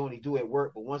shit they only do at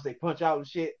work, but once they punch out and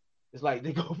shit, it's like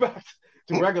they go back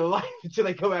to regular life until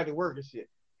they come back to work and shit.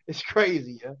 It's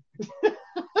crazy, yeah.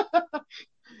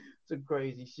 Some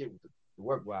crazy shit with the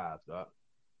work wives, dog.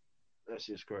 That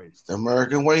shit's crazy. It's the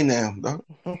American way now, dog.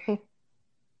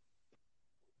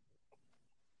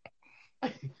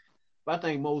 But I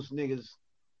think most niggas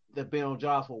that been on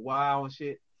jobs for a while and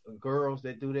shit, girls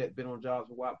that do that, been on jobs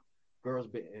for a while, girls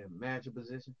been in manager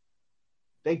position,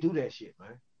 they do that shit,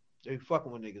 man. They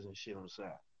fucking with niggas and shit on the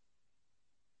side.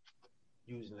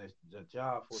 Using the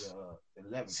job for the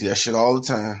 11th. See that shit all the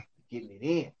time. Getting it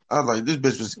in. I was like, this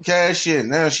bitch was cashier.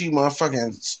 Now she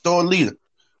motherfucking store leader.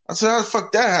 I said, how the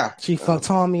fuck that happened? She fucked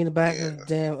Tommy in the back of the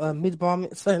damn meat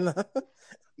department.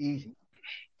 Easy.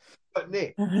 But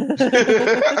Nick. Yeah,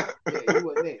 you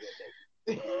wasn't there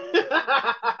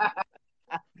that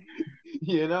day.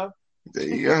 You know? There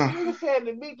you go. Nigga said in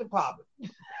the meat department.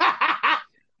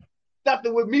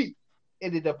 Something with meat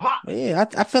in the department. Yeah,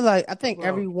 I think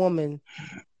every woman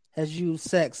has used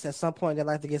sex at some point. They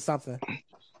like to get something.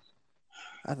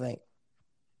 I think.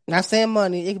 Not saying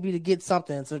money, it could be to get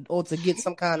something, or to get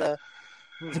some kind of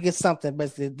to get something.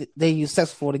 Basically, they use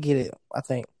sex for to get it. I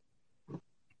think.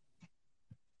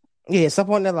 Yeah, at some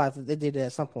point in their life, they did that.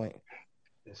 At some point.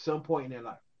 At some point in their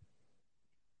life.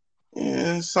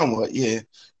 Yeah, somewhat. Yeah,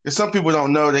 because some people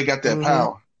don't know they got that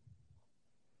power.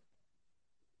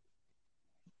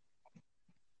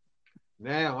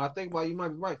 Now I think about you might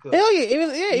be right. Hell yeah,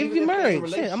 if you're married,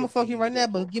 shit, I'm gonna fuck you right now,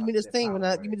 but give me this thing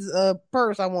give me this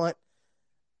purse I want.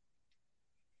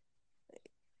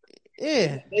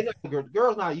 Yeah,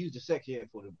 girls not used to sex yet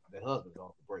for the husbands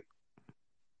off the break.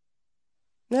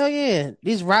 Hell yeah,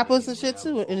 these rappers and shit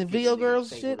too, and the video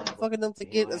girls and shit, fucking them to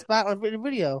get a spot on the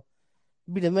video,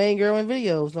 be the main girl in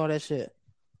videos and all that shit.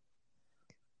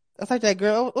 That's like that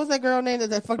girl. What's that girl name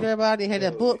that fucked everybody? Had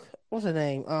that book. What's her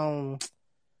name?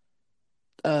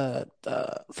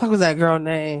 Fuck was that girl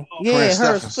name? Yeah,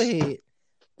 her Split.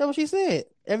 That's what she said.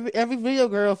 Every video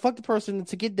girl fuck the person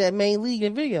to get that main league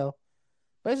in video.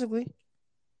 Basically.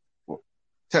 Well,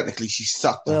 technically, she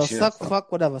sucked. Well, suck,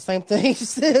 fuck, whatever. Same thing. She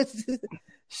said.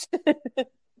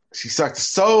 She sucked the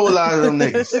soul out of them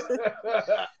niggas.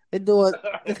 They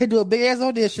do a big ass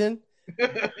audition.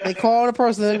 They call the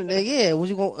person. What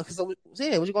you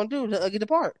gonna do to get the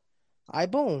part? All right,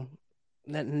 boom.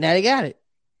 Now they got it.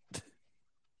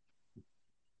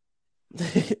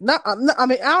 No, I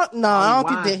mean, I don't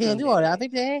think that he'll do all that. I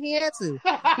think that he had to.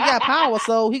 He got power,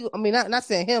 so not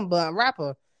saying him, but a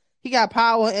rapper. He got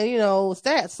power and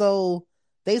stats. So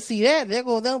they see that they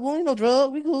go, "We ain't no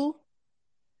drugs. We cool.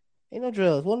 Ain't no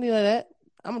drugs. We don't need that.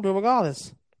 I'm gonna do it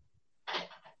regardless."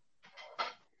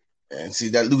 And see,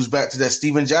 that loops back to that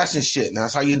Steven Jackson shit. Now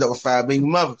that's how you end up with 5 baby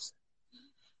mothers.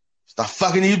 Start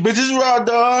fucking these bitches raw,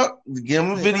 dog. Give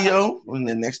them a video, and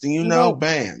the next thing you know,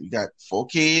 bam, you got 4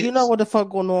 kids. You know what the fuck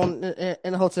going on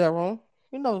in the hotel room?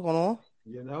 You know what's going on.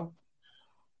 You know,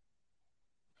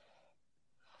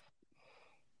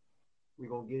 we're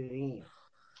gonna get it in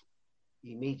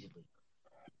immediately.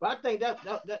 But I think that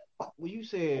when you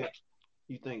said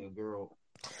you think a girl,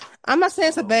 I'm not saying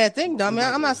it's a bad thing, though. I mean,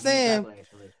 I'm not saying.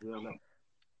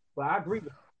 But I agree.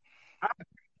 I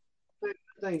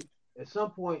think at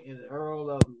some point in the Earl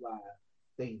of life,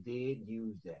 they did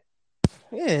use that.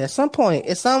 Yeah, at some point.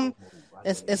 And someone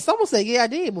said, yeah, I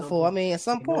did before. I mean, at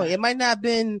some point. It might not have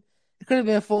been, it could have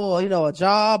been for, a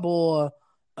job or,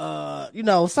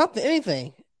 something,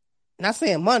 anything. Not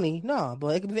saying money, no,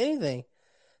 but it could be anything.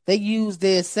 They use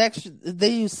sex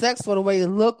for the way they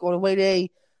look or the way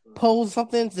they pose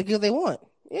something to get what they want.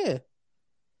 Yeah.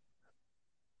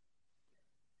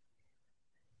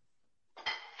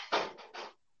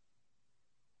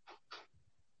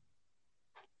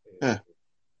 Yeah.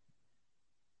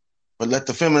 But let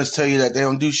the feminists tell you that they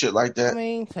don't do shit like that. I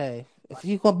mean, hey, if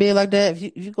you gonna be like that,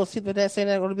 if you gonna sit with that, saying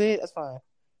that go to bed, that's fine.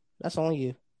 That's on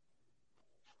you.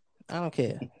 I don't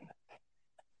care.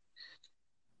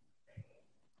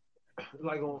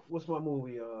 Like on what's my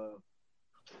movie? God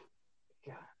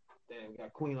damn,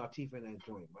 got Queen Latifah in that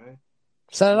joint, man.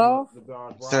 Set it off.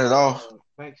 Set it off.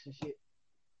 Banks and shit.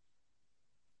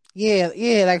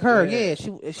 Yeah, like her. Yeah, Yeah, she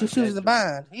like was that in the joint.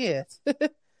 bind. Yeah.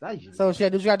 That usually So she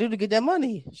had to do what you gotta do to get that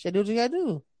money. She had to do what you gotta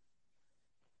do.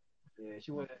 Yeah,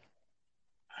 she went.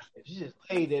 And she just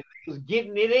laid there. She was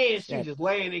getting it in. She was Shit. just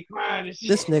laying there crying and shit.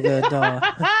 This nigga, dog.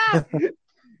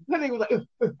 That nigga was like,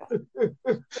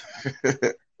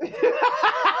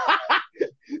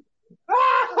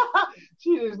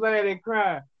 she just laying there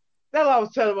crying. That's what I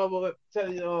was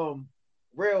telling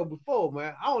Rail before,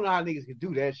 man. I don't know how niggas can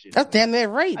do that shit. That's damn near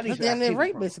rape. I need That's to damn ask near people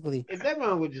rape, from- basically. If that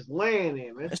man was just laying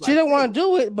there, man. it's She like, didn't want to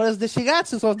do it, but she got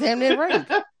to, so it's damn near rape.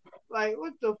 Like,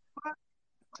 what the fuck?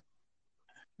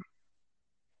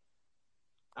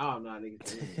 I don't know how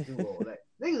niggas can do all that.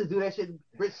 Niggas do that shit in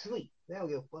rich sleep. They don't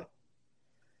give a fuck.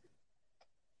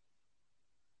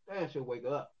 That shit wake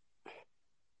up.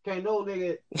 Can't no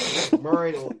nigga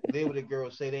married or live with a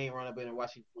girl say they ain't run up in and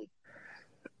watch you sleep.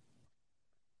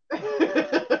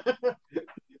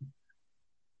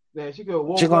 Man, she could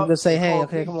walk She gonna up just say, and "Hey, call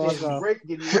okay, police, come on, say, let's go." break,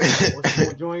 get ready, or she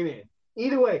gonna join in.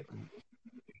 Either way.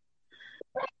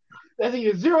 That's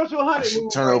either 0 to 100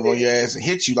 move Turn right over on there. your ass and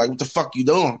hit you like, what the fuck you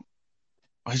doing?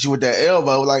 I hit you with that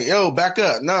elbow, like, yo, back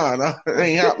up. Nah, it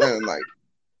ain't happening. Like,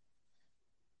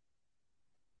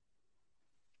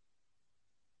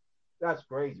 That's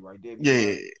crazy right there.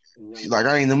 yeah. She's like,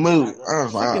 I ain't in the mood. I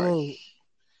was like, Fuck all your right. mood.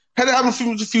 Had it happen a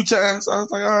few times. I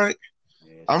was like, all right.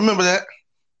 Yeah, I remember that.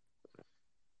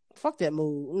 Fuck that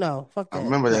mood. No, fuck that. I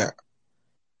remember No. that.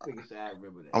 nigga said, I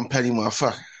remember that. I'm petty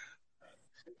motherfucker.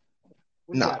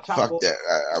 What you Nah, got, chop fuck off? that.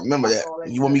 I remember Chop that. all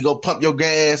that You want me to go pump your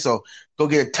gas or go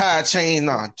get a tire change?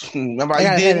 Nah. Remember I how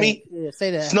got you a did headache. me? Yeah,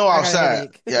 say that. Snow I got a outside.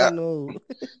 headache. Yeah. No.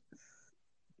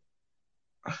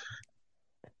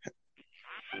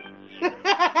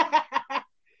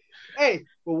 Hey,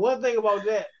 but one thing about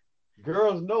that,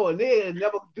 girls know and they'll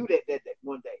never do that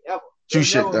one day, ever. True They'll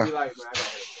shit, never though. be like, man, I got a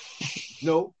headache.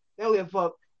 No, they don't give a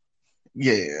fuck.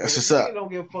 Yeah, that's what's They up.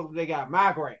 don't give a fuck if they got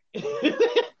migraine.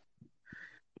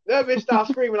 That bitch start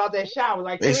screaming out that shower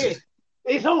like, Basically.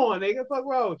 hey, it's on, nigga. Fuck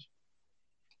wrong with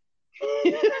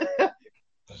you.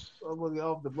 Motherfucker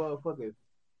off the motherfucking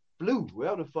flu,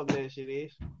 whatever the fuck that shit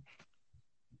is.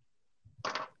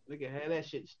 Nigga had that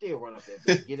shit still run up that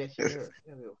bitch. Get that shit hurt.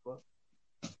 They don't give a fuck.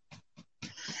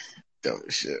 Dumb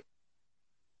as shit.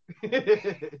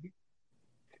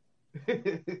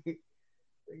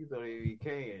 Niggas don't even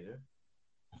can.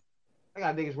 Huh? I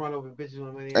got niggas run over bitches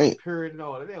when they Ain't. period and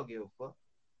all that. They don't give a fuck.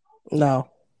 No.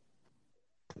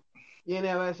 You ain't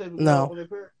never had sex with No. on their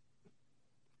period?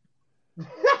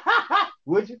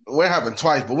 Would you? Well, it happened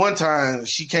twice, but one time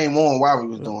she came on while we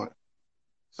was doing it.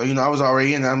 So, I was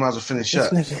already in there. I might as well finish This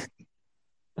up. nigga.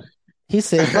 He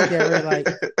said, fuck that red light.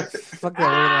 Fuck that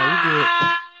red light. You good.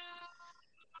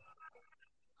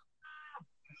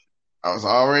 I was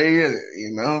already in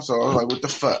it, so I was like, what the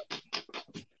fuck?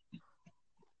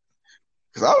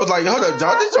 Because I was like, hold up,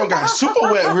 dog, this joint got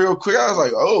super wet real quick. I was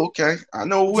like, oh, okay. I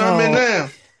know where I'm in now.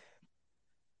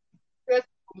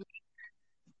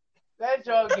 That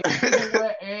joke gets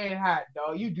wet and hot,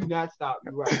 dog. You do not stop.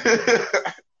 You right.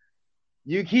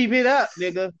 You keep it up,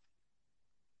 nigga.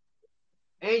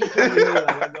 And you told me like,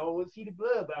 I don't want to see the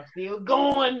blood, but I'm still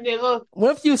going, nigga.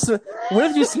 What if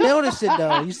you smell this shit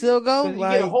though? You still go?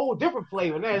 Because you get a whole different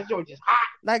flavor. Now this joint just hot.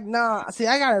 Like nah. See,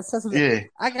 I got a sensitive. Yeah.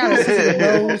 I got a sensitive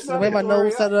nose. The way my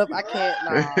nose set up, I can't.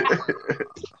 Nah.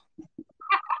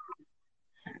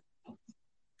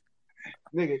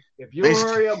 Nigga, if you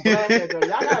hurry up, blast that joint.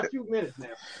 Y'all got a few minutes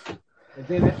now. And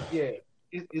then,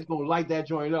 it's going to light that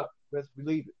joint up. Best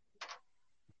believe it.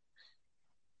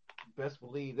 Best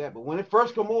believe that. But when it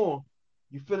first come on,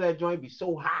 you feel that joint be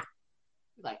so hot.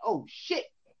 You're like, oh, shit.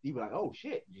 You be like, oh,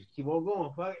 shit. Just keep on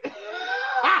going. Fuck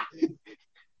it.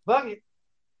 Fuck it.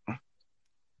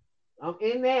 I'm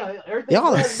in there. Everything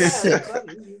Y'all are goes down. sick. Fuck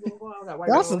it. You gonna go out, I gotta wipe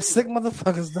Y'all it some off sick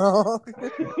motherfuckers, dog.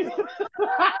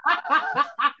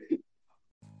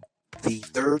 The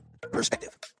third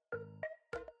perspective.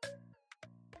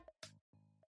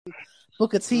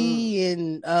 Booker T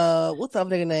and what's the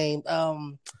other nigga name?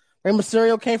 Rey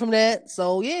Mysterio came from that.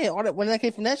 So yeah, all that when that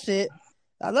came from that shit,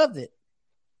 I loved it.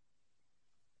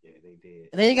 Yeah, they did.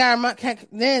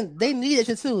 And then they needed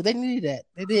shit too. They needed that.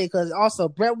 They did because also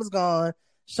Brett was gone,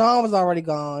 Sean was already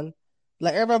gone.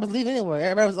 Like everybody was leaving anyway.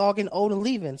 Everybody was all getting old and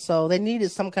leaving. So they needed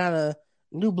some kind of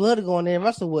new blood to go in there and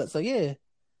wrestle with. So yeah.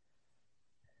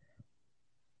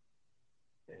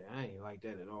 I ain't like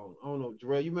that at all. I don't know,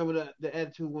 Jarrell. You remember the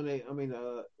attitude when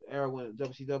era when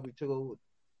WCW took over?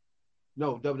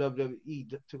 No, WWE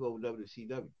took over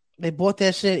WCW. They bought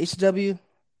that shit, HW.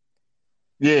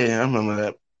 Yeah, I remember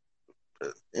that.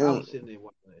 I was sitting there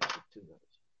watching that shit too.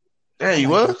 Yeah, you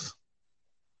was?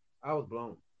 I was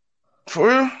blown. For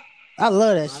real? I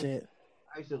love that I shit.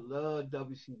 used to love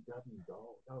WCW,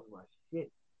 dog. That was my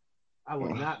shit. I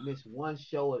would not miss one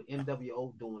show of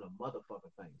NWO doing a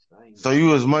motherfucking thing. So you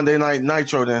was Monday Night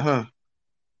Nitro then, huh?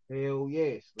 Hell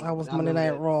yes. I was Monday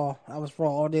Night Raw. I was Raw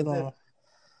all day long.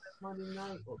 Monday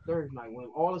night or Thursday night when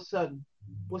all of a sudden,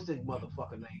 what's this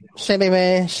motherfucker name? Shane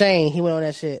McMahon, Shane, he went on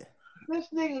that shit. This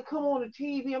nigga come on the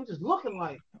TV, I'm just looking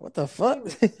like, what the fuck?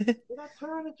 Did I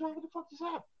turn and join? What the fuck just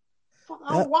happened? Fuck,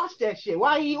 I don't watch that shit.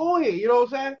 Why he on here? You know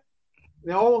what I'm saying?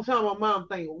 And all the time my mom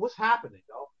thinking, what's happening,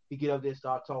 dog? He get up there and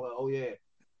start talking, oh yeah,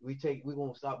 we're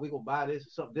gonna buy this or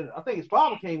something. I think his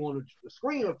father came on the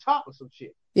screen up top or some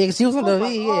shit. Yeah, because he was on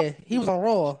the he was on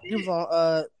Raw. He was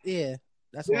on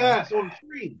that's yeah, it's on the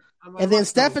screen. Like, and then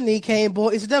Stephanie came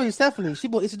bought ECW. Stephanie, she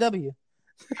bought ECW.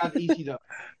 ECW. Yeah.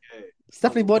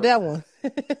 Stephanie bought that one. I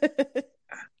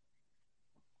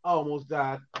almost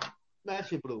died. Man, that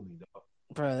shit blew me, dog.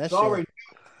 Bro, that's already.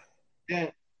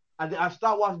 Then I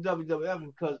stopped watching WWF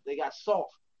because they got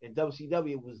soft, and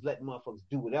WCW was letting motherfuckers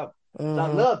do whatever. Mm-hmm. So I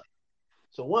loved it.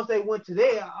 So once they went to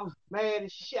there, I was mad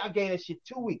as shit. I gave that shit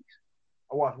 2 weeks.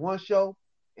 I watched one show,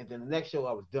 and then the next show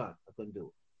I was done. I couldn't do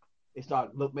it. They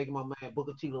started making my man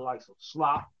Booker T look like some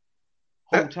slop.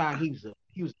 Whole time he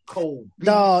was cold.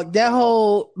 Dog, that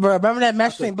whole bro. Remember that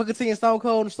match between Booker T and Stone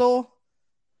Cold in the store?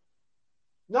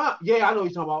 Nah, yeah, I know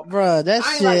what you're talking about. Bro, that I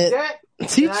ain't shit. like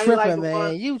that. You tripping,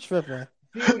 man? You tripping?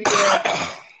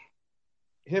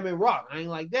 Him and Rock, I ain't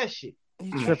like that shit.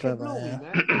 You tripping, man?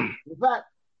 In fact,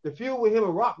 the feud with him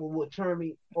and Rock was what turned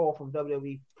me off from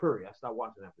WWE. Period. I stopped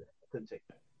watching after that. I couldn't take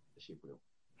that. That shit real.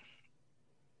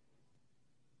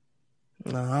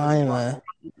 No,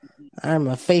 I'm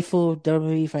a faithful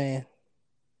WWE fan.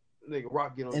 Nigga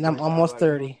Rock get on, and I'm almost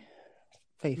 30.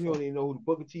 Faithful. You don't even know who the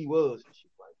Booker T was. And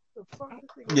shit. Like, the fuck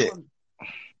this nigga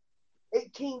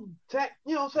 18 tag,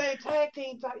 you know what I'm saying? Tag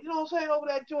team, you know what I'm saying? Over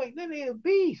that joint, then he a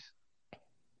beast.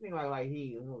 Nigga like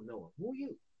he don't know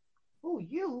him. Who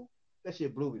you? That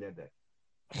shit blew me that day.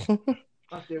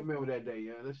 I still remember that day,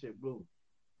 yeah. That shit blew me.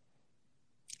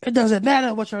 It doesn't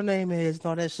matter what your name is and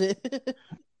all that shit.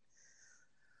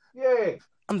 Yeah.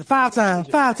 I'm the five-time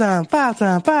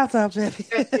champion.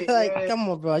 Like, come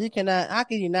on, bro. You cannot. How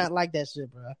can you not like that shit,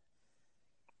 bro?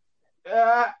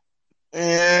 Right.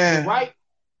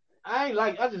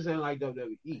 I just ain't like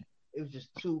WWE. It was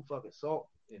just too fucking salt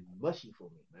and mushy for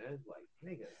me, man. Like,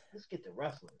 nigga, let's get to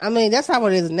wrestling. I mean, that's how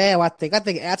it is now. I think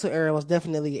Attitude Era was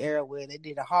definitely an era where they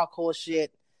did a hardcore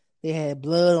shit. They had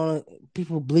blood on it,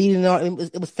 people bleeding on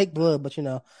it. It was fake blood, but you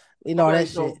know that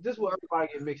shit. This is where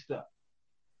everybody get mixed up.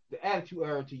 The Attitude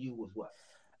Era to you was what?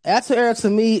 Attitude Era to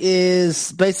me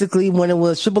is basically when it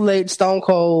was Triple H, Stone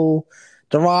Cold,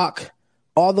 The Rock,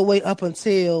 all the way up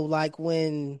until like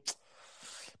when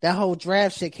that whole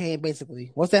draft shit came,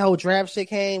 basically. Once that whole draft shit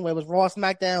came, when it was Raw,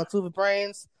 SmackDown, Two of the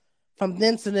Brains, from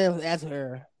then to then, was Attitude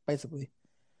Era, basically.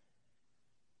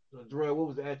 So, Jarrell, what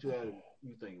was the Attitude Era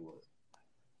you think it was?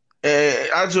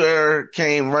 Attitude Era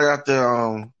came right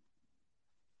after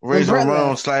Razor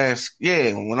Ramon /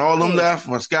 when all them left,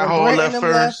 when Scott Hall left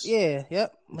first.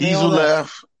 Diesel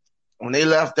left. When they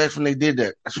left, that's when they did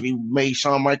that. That's when we made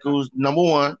Shawn Michaels number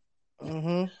one.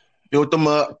 Mm-hmm. Built them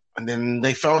up, and then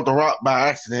they found The Rock by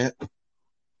accident.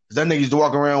 That nigga used to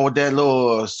walk around with that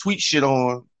little sweet shit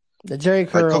on. The Jerry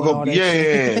curl. Like Coco,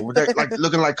 with that, like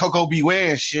looking like Coco Beware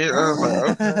and shit. I was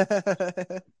like,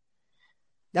 okay.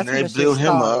 That's and they built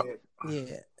him up.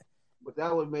 Yeah. But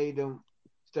that would made them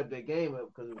step their game up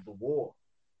because it was a war.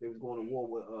 They was going to war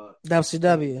with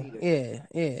WCW.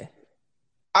 Yeah.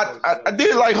 I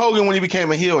did like Hogan when he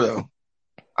became a heel though.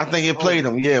 I think it played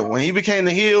him. Yeah, when he became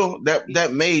the heel,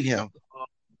 that made him.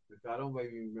 I don't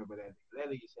make you remember that. That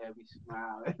nigga had me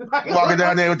smiling. Walking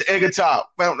down there with the egg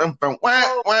top. With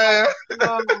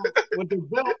the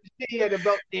belt, he had the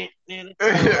belt.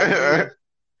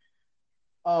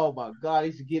 Oh my God, he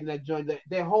used to get in that joint.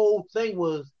 Their whole thing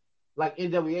was like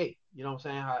NWA. You know what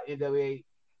I'm saying? How NWA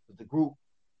was the group,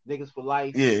 niggas for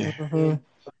life. Yeah. Mm-hmm.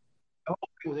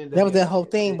 That was that whole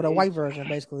thing, but a white version,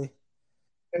 basically.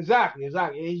 Exactly.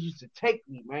 It used to take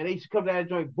me, man. They used to come to that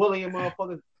joint bullying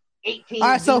motherfuckers. 18. All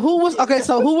right, so who was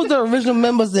the original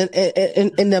members in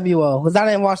NWO? Because I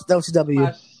didn't watch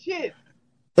WCW. Shit.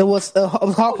 It was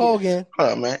Hulk Hogan.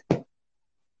 Oh man.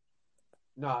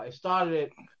 Nah, it started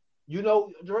at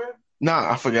Dre?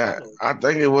 Nah, I forgot. I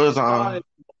think it was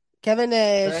Kevin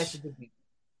Nash.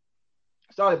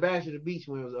 Started Bash at the Beach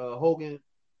when it was Hogan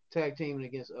tag teaming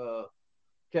against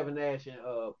Kevin Nash and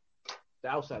the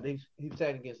Outside. He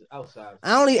tagged against the Outside.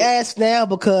 I only ask now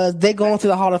because they're going to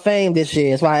the Hall of Fame this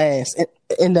year. That's why I asked.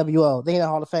 NWO, they in the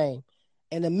Hall of Fame,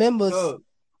 and the members of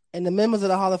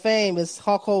the Hall of Fame is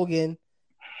Hulk Hogan,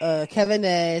 Kevin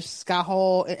Nash, Scott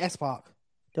Hall, and X-Pac.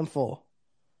 Them 4.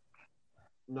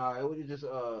 No, it was just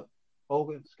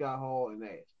Hogan, Scott Hall, and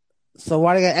Nash. So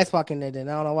why they got X-Pac in there then?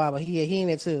 I don't know why, but he in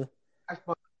there too.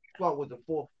 X-Pac was the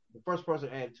first person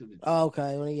added to the. Oh,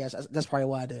 okay. Well, yes, that's probably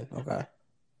why then. Okay.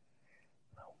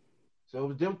 So it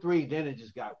was them 3. Then it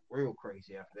just got real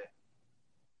crazy after that.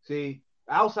 See,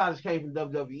 outsiders came from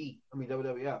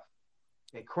WWF,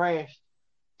 and crashed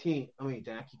I keep calling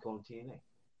TNA.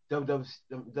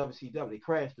 WCW. They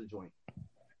crashed the joint,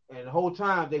 and the whole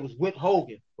time they was with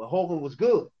Hogan, but Hogan was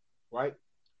good, right?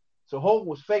 So Hogan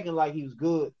was faking like he was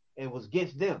good and was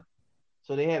against them.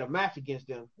 So they had a match against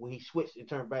them when he switched and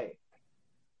turned bad,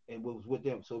 and was with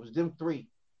them. So it was them 3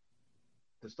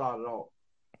 to start it off.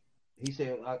 He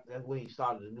said that's when he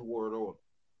started the New World Order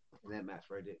in that match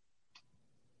right there.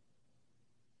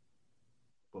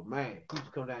 But man, he used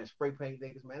to come down and spray paint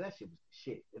niggas. Man, that shit was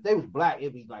shit. If they was black,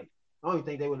 it'd be like, I don't even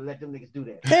think they would have let them niggas do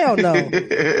that. Hell no.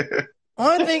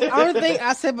 only thing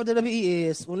I said about the WWE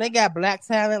is when they got black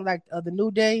talent like the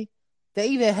New Day, they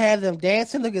either have them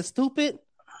dancing looking stupid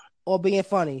or being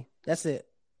funny. That's it.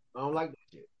 I don't like that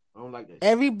shit.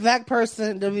 Every black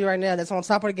person in WWE right now that's on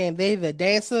top of the game, they either a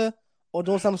dancer or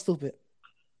doing something stupid.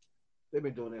 They've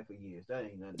been doing that for years. That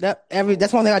ain't nothing.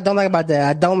 That's one thing I don't like about that.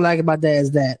 I don't like about that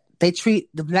is that they treat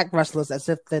the black wrestlers as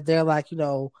if that they're like,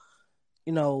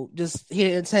 just here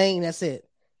to entertain. That's it.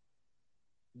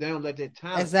 They don't let that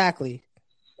talent. Exactly.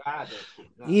 God, that shit.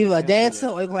 Either a dancer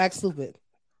or you're gonna act stupid.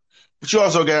 But you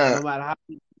also got, no matter how.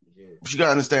 But you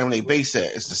gotta understand when they base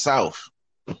that, it's the South.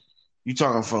 You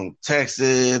talking from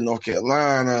Texas, North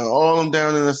Carolina, all them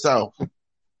down in the South.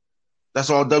 That's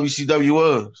all WCW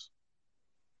was.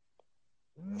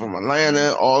 From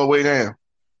Atlanta all the way down.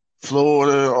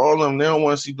 Florida, all of them, they don't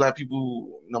want to see black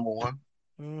people number one.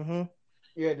 Mm-hmm.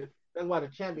 Yeah, that's why the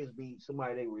champions be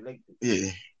somebody they relate to.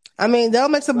 Yeah. I mean, they'll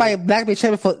make somebody black be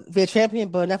a champion,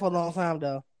 but not for a long time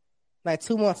though. Like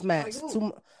 2 months max.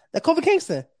 Like Kofi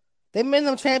Kingston. They made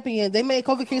them champion. They made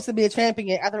Kofi Kingston be a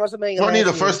champion after WrestleMania. Wasn't he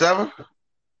the first ever?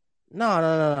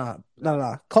 No.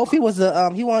 Kofi was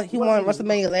he won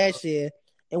WrestleMania last year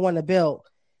and won the belt.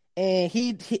 And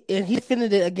he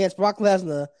defended it against Brock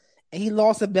Lesnar, and he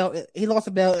lost the belt. He lost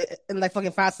the belt in like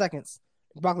fucking 5 seconds.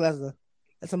 Brock Lesnar.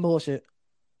 That's some bullshit.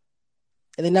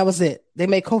 And then that was it. They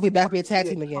made Kofi back be a tag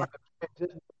team again.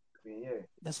 Yeah.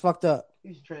 That's fucked up.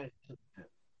 He's transition.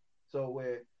 So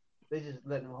where they just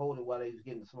letting him hold it while they was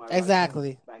getting somebody.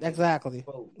 Exactly.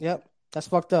 Yep. That's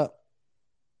fucked up.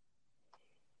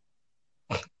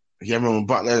 Yeah, I remember when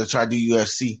Brock Lesnar tried to do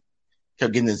UFC.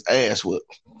 Kept getting his ass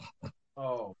whipped.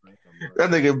 Oh, man.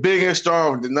 That nigga big and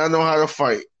strong, did not know how to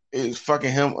fight. It was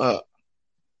fucking him up.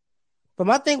 But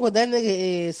my thing with that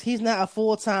nigga is he's not a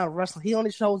full-time wrestler. He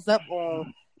only shows up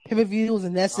on pay-per-views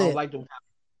and that's it. Like them.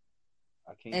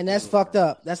 And that's fucked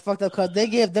up. That's fucked up because they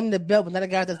give them the belt, but not the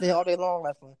guy that's there all day long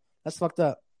wrestling. That's fucked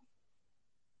up.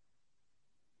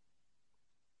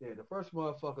 Yeah, the first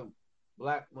black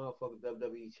motherfucking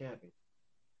WWE champion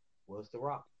was The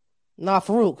Rock. Nah,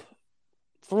 Farouk.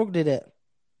 Farouk did it.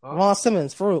 Huh? Ron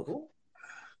Simmons, Farouk. Who?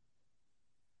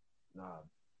 Nah,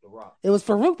 The Rock. It was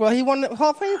Farouk, bro. He won the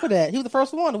Hall of Fame for that. He was the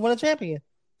first one to win a champion.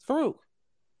 It's Farouk.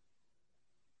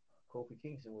 Kofi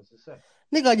Kingston was the second.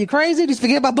 Nigga, are you crazy? Did you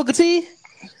forget about Booker T?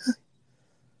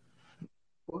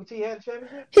 Booker T had a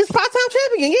championship? He's 5-time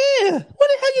champion, yeah. Where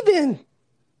the hell you been?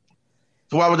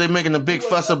 So why were they making a big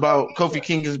fuss about Kofi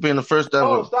Kingston being the first ever?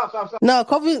 Oh, stop. No,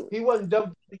 Kofi. He wasn't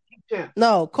WWE champ.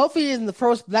 No, Kofi isn't the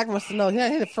first black wrestler. No, he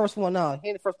ain't the first one. No, he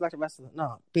ain't the first black wrestler.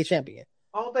 No, be a champion.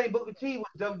 I don't think Booker T was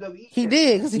WWE. He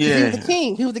did because he was the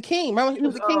king. He was the king. Remember, he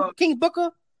was the king. King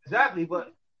Booker. Exactly,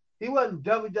 but he wasn't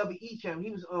WWE champ.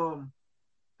 He was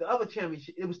the other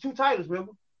championship. It was 2 titles,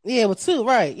 remember? Yeah, it was 2,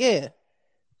 right? Yeah.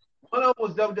 One of them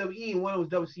was WWE and one of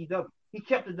them was WCW. He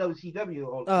kept the WCW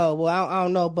all the time. Oh well, I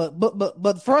don't know,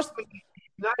 but first,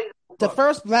 the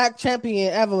first black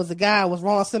champion ever was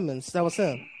Ron Simmons. That was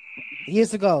him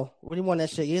years ago when he won that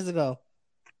shit years ago.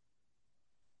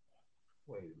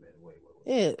 Wait a minute.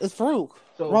 Yeah, it's Farouk.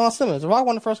 So, Ron Simmons. The Rock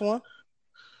won the first one.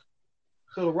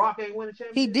 So The Rock ain't win the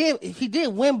championship? He did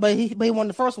win, but he won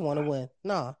the first one to win.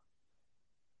 Nah.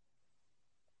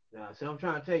 Nah, see, I'm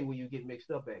trying to tell you where you get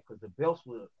mixed up at, because the belts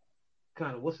were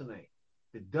kind of, what's the name?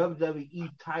 The WWE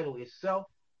title itself,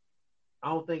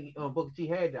 I don't think Booker T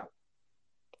had that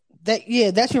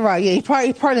one. That's you're right. Yeah, he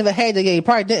probably never had it. Yeah, he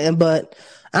probably didn't. But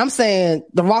I'm saying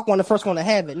The Rock won the first one to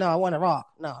have it. No, I won The Rock.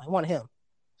 No, I won him.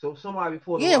 So somebody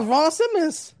before The Rock. Ron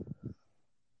Simmons.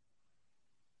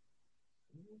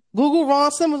 Google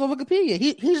Ron Simmons on Wikipedia.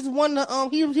 He just won the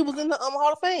he was in the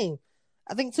Hall of Fame.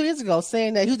 I think 2 years ago,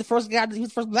 saying that he was the first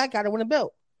black guy to win a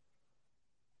belt.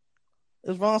 It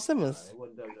was Ron Simmons. It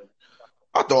wasn't WWE.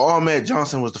 I thought Ahmed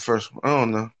Johnson was the first one. I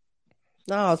don't know.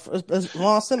 No, it's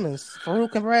Ron Simmons,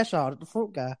 Farouk and Bradshaw, the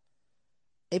fruit guy,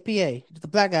 APA, the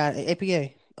black guy, APA,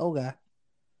 old guy.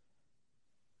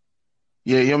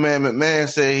 Yeah, your man McMahon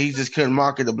said he just couldn't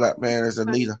market the black man as a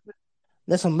leader.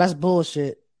 That's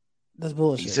bullshit. That's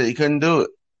bullshit. He said he couldn't do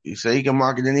it. He said he can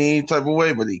market in any type of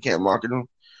way, but he can't market him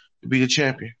to be the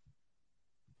champion.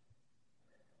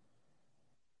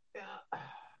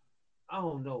 I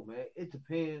don't know, man. It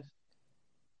depends.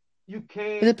 You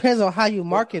can. It depends on how you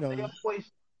market them.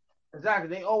 Exactly.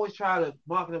 They always try to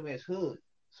market them as hood,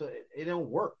 so it don't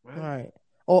work, man. Right.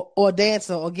 Or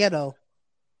dancer or ghetto.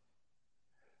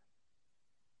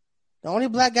 The only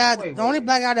black guy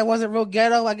that wasn't real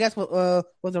ghetto, I guess, was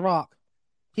The Rock.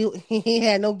 He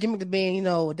had no gimmick to being,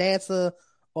 a dancer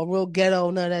or real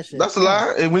ghetto, none of that shit. That's a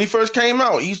lie. And when he first came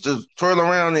out, he used to twirl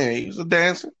around there. He was a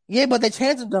dancer. Yeah, but they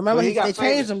changed him though. Remember, they changed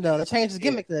famous. him though. They changed his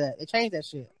gimmick to that. They changed that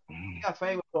shit. He got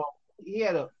famous. He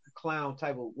had a clown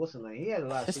type of what's his name? He had a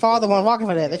lot. His father wasn't rocking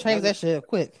for that. They changed that shit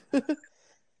quick.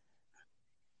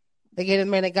 They gave him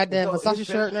man that goddamn Versace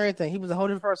shirt and everything. He was a whole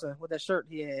different person with that shirt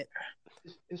he had.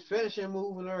 His finishing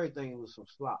move and everything was some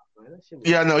slop, man. That shit was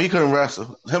Yeah, no, he couldn't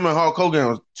wrestle. Him and Hulk Hogan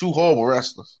were two horrible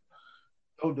wrestlers.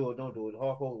 Don't do it.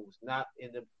 Hulk Hogan was not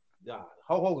in the.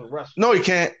 Hulk Hogan wrestled. No, he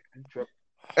can't.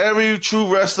 Every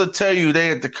true wrestler tell you they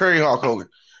had to curry Hulk Hogan.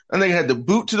 And they had the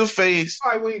boot to the face.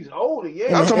 Probably when he was older,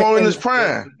 yeah. I'm talking about in his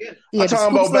prime. I'm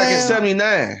talking about back in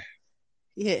 79.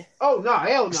 Yeah. Oh, no,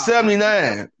 hell no.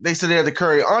 79. They said they had to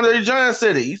curry. Andre the Giant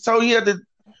said it. He told he had to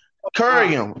curry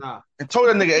him. And told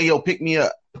that nigga, hey, yo, pick me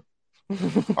up.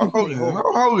 Hulk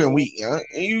Hogan weak, yeah.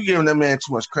 And you giving that man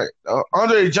too much credit.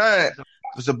 Andre the Giant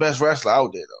was the best wrestler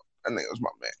out there, though. That nigga was my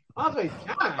man.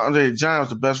 Andre the Giant was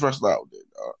the best wrestler out there,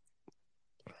 dog.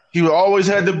 He always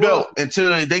had the belt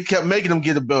until they kept making him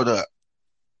get the belt up.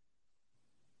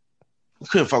 You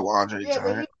couldn't fuck with Andre the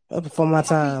Giant. Before my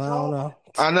time, I don't know.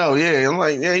 I know, yeah. I'm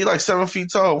like, yeah, he's like 7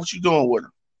 feet tall. What you doing with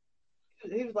him?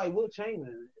 He was like Will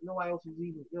Chamberlain. Nobody else was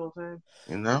even, you know what I'm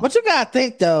saying? But you gotta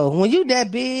think though, when you that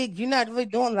big, you're not really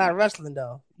doing a lot of wrestling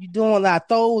though. You're doing a lot of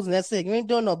throws and that's it. You ain't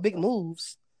doing no big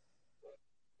moves.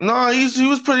 No, he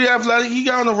was pretty athletic. He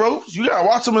got on the ropes. You gotta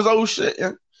watch him his old shit.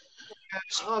 Yeah.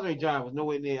 Andre Giant was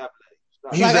nowhere near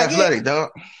athletic. He's athletic, dog.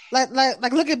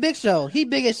 Like look at Big Show. He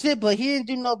big as shit, but he didn't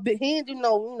do no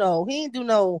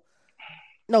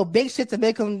big shit to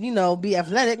make him, be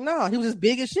athletic. No, he was just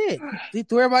big as shit. He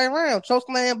threw everybody around.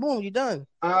 Chokeslam, boom, you done.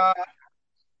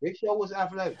 Big Show was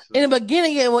athletic. So. In the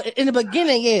beginning, yeah. In the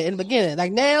beginning.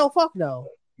 Like now, fuck no.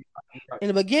 In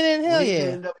the beginning, hell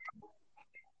yeah.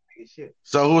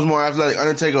 So who was more athletic,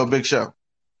 Undertaker or Big Show?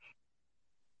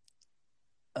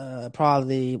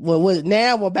 Probably. Well,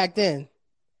 now or back then?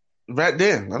 Back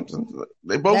then.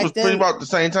 They both was pretty about the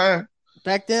same time.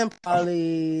 Back then,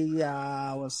 probably,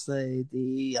 I would say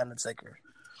the Undertaker.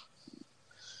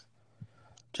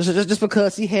 Just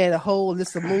because he had a whole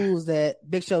list of moves that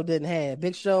Big Show didn't have.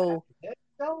 Big Show,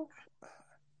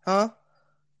 huh?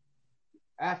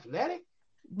 Athletic,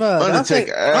 bro.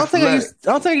 Undertaker. I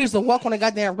don't think he used to walk on the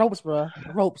goddamn ropes, bro.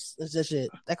 Ropes is just shit.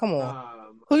 Like, come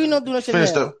on, who you know doing that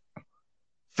shit?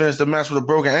 Finished the match with a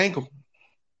broken ankle.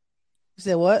 You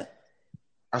said what?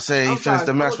 I said he finished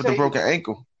the match with a broken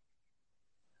ankle.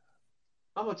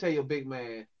 I'm gonna tell you a big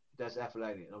man that's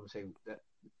athletic. I'm gonna say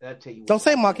that tell you. Don't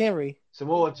say Mark Henry.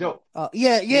 Samoa Joe.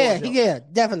 Yeah,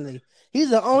 definitely. He's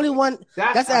the only one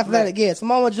that's athletic. Yeah,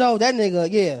 Samoa Joe, that nigga.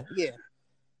 Yeah.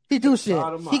 He do shit.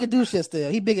 He can do shit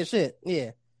still. He big as shit.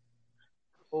 Yeah.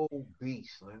 Oh,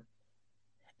 beast, man.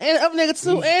 And other nigga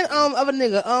too. And other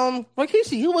nigga.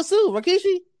 Rikishi. Who was too?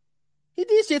 Rikishi. He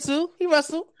did shit too. He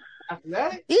wrestled.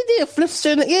 Athletic. He did flip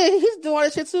shit. Yeah, he's doing all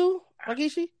that shit too.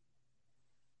 Rikishi.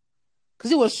 Cause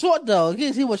he was short though.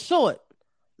 He was short.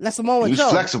 That's Samoa Joe. He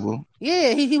was flexible.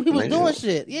 Yeah, he was doing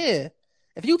shit. Yeah.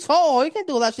 If you tall, you can't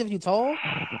do a lot of shit if you tall.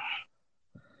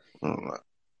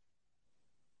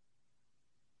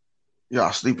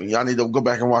 Y'all sleeping. Y'all need to go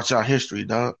back and watch y'all history,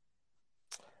 dog.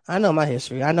 I know my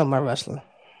history. I know my wrestling.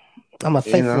 I'm a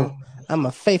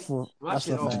faithful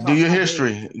wrestling fan. Do your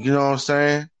history. You know what I'm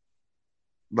saying?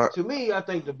 But to me, I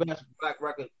think the best black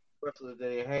record wrestler that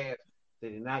they have that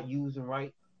they're not using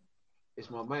right is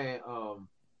my man.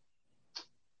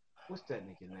 What's that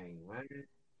nigga name, man?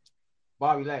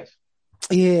 Bobby Lashley.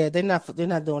 Yeah, they're not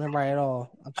doing him right at all.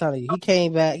 I'm telling you, he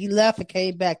came back. He left and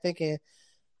came back thinking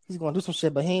he's gonna do some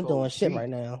shit, but he ain't doing shit right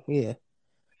now. Yeah.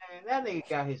 Man, that nigga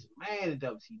got his man in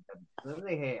WCW.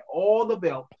 They had all the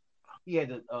belts. He had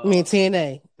the.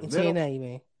 TNA. TNA, you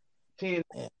mean?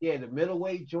 TNA. Yeah, the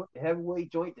middleweight joint, the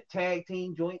heavyweight joint, the tag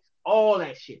team joints, all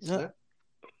that shit. Yeah.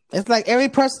 It's like every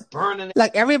person, burning.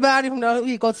 like everybody from the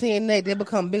WWE go to TNA, they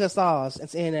become bigger stars in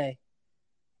TNA.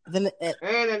 Then And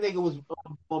that nigga was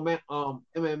on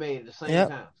MMA at the same Yep.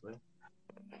 time, man.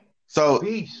 So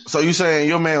Beast. so you saying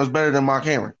your man was better than Mark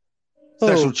Henry? Who?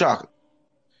 Sexual Chocolate.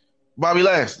 Bobby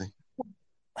Lashley.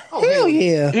 Oh, Hell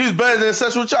yeah. He was better than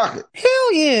Sexual Chocolate.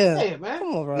 Hell yeah. Yeah, man.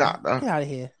 Come on, bro. Nah, dog. Get out of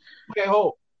here. Okay,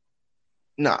 hold.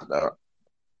 Nah, dog.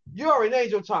 You already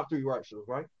named your top 3 wrestlers,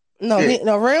 right? No, Yeah.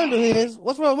 no, Rail do his.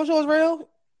 What's real? What's yours, Rail?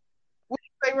 What you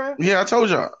say, man? Yeah, I told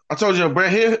y'all.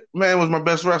 Bret Hitman was my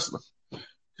best wrestler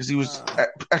because he was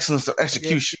excellence of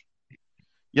execution.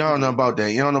 Y'all don't know about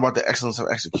that. You don't know about the excellence of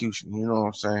execution. You know what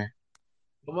I'm saying?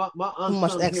 My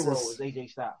unsung hero is AJ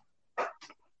Styles.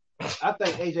 I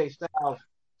think AJ Styles,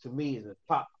 to me, is a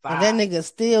top 5. And that nigga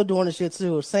still doing the shit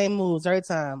too. Same moves every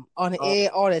time. On the air,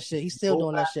 all that shit. He's still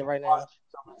doing that shit right now.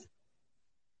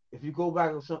 If you go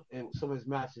back on some of his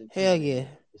matches, Hell yeah.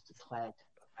 it's the classic.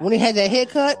 When he had that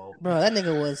haircut, bro, that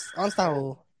nigga was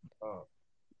unstoppable.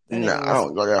 Nah, I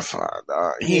don't go that far,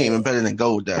 dog. He ain't even better than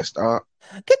Goldust, dog.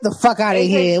 Get the fuck out of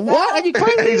here. What? Are you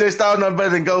crazy? AJ Styles not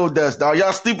better than Goldust, dog.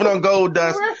 Y'all sleeping on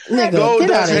Goldust. Nigga,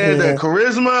 Goldust had the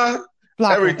charisma,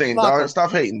 everything, dog.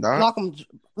 Stop hating, dog.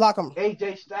 Block him.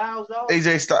 AJ Styles, dog.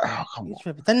 AJ Styles. Oh, come on.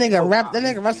 That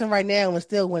nigga wrestling right now and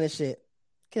still winning shit.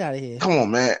 Get out of here. Come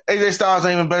on, man. AJ Styles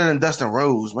ain't even better than Dustin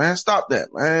Rhodes, man. Stop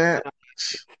that, man.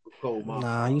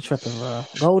 Nah, you tripping, bro.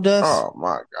 Goldust. Oh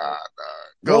my god,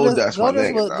 dog.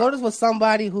 Goldust was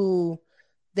somebody who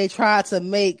they tried to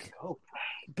make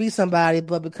be somebody,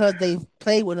 but because they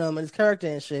played with him and his character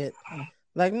and shit,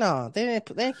 like no, they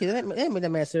didn't make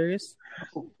that man serious.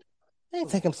 They didn't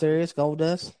take him serious.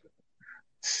 Goldust.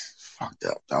 Fucked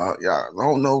up, dog. Y'all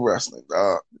don't know wrestling,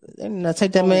 dog. They did not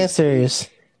take that man serious.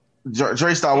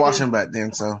 Dre started watching back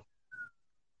then, so.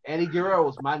 Eddie Guerrero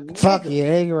was my nigga. Fuck yeah,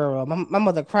 Eddie Guerrero. My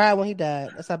mother cried when he died.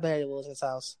 That's how bad it was in his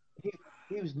house.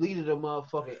 He was leading the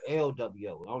motherfucking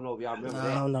LWO. I don't know if y'all remember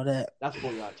that. I don't know that. That's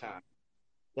for y'all time.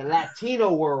 The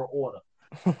Latino World Order.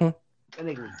 That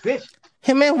nigga was bitch.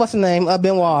 Him and what's the name?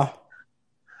 Benoit.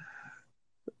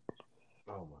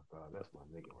 Oh my god, that's my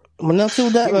nigga. When them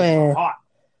two that man,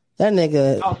 that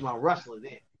nigga. That was my wrestler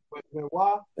then.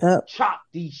 Benoit, chop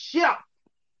these shit up.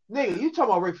 Nigga, you talking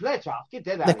about Ric Flair chops? Get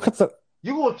that out of here.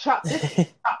 You gonna chop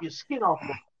your skin off?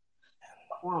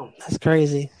 That's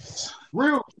crazy.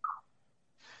 Real.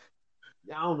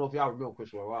 Yeah, I don't know if y'all remember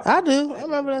Chris Roy. I do. I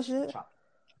remember that shit.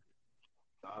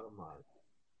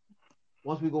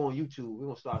 Once we go on YouTube, we're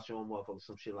gonna start showing motherfuckers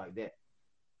some shit like that.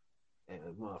 And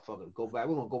motherfuckers go back.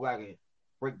 We're gonna go back and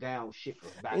break down shit.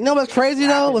 Back you know what's crazy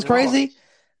though? What's crazy?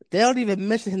 They don't even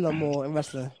mention him no more in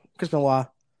wrestling. Chris Benoit.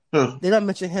 They don't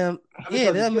mention him.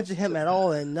 Yeah, they don't mention him at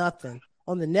all and nothing.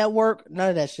 On the network, none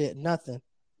of that shit. Nothing.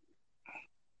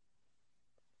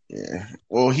 Yeah.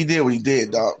 Well, he did what he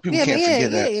did, dog. People can't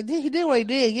forget that. Yeah, he did what he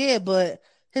did, yeah, but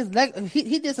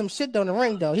he did some shit on the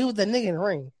ring, though. He was that nigga in the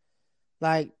ring.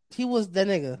 Like, he was that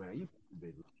nigga. Man,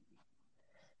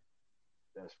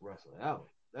 that's wrestling.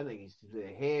 That nigga used to do a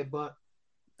headbutt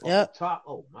on the top.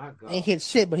 Oh, my God. Ain't hit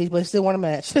shit, but he still won a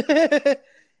match.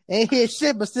 Ain't hit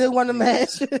shit, but still won the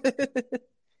match.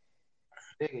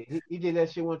 He did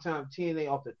that shit one time, TNA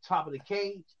off the top of the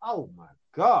cage. Oh my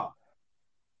God.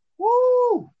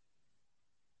 Woo!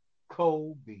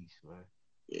 Cold beast, man.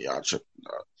 Yeah, y'all tripping.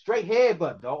 Straight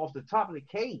headbutt, dog, off the top of the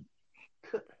cage.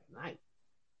 Good night.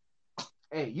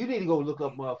 Hey, you need to go look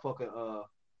up motherfucking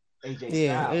AJ Styles.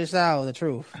 Yeah, AJ Styles, the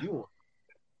truth. You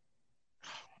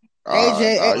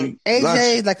AJ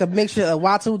is like a mixture of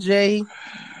Y2J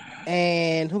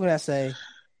and who can I say?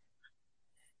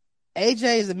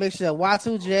 AJ is a mixture of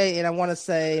Y2J and I want to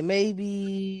say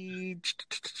maybe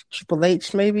Triple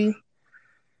H, maybe.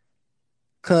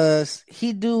 Because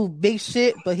he do big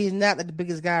shit, but he's not like the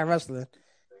biggest guy in wrestling.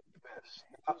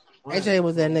 AJ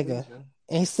was that nigga.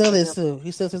 And he still is too.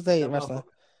 He still to this day in wrestling.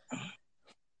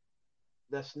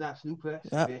 That snap suplex,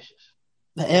 vicious.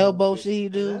 The elbow shit he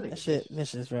do, that shit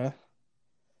vicious, bro.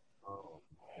 Oh,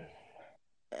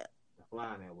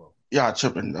 flying elbow. Y'all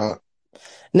tripping, dog.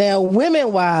 Now,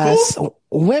 women wise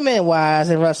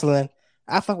in wrestling,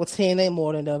 I fuck with TNA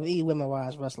more than WWE women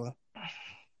wise wrestling.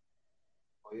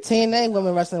 TNA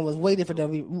women wrestling was waiting for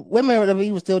WWE. Women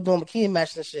WWE was still doing bikini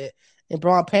matches and shit, and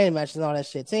bra and panty matches and all that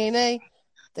shit. TNA,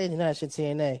 they did that shit.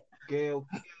 TNA. Gail,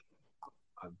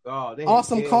 my God,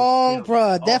 Awesome Kong,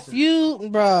 bruh. Awesome. That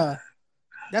feud, bruh.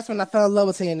 That's when I fell in love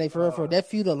with TNA for real. For that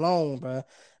feud alone, bruh.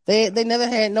 They never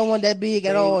had no one that big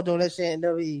at all doing that shit in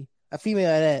WWE. A female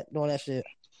at that doing that shit.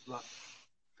 My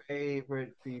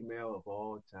favorite female of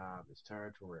all time is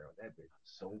Taryn Terrell. That bitch is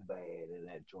so bad in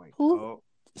that joint. Who?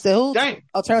 Say who? Damn.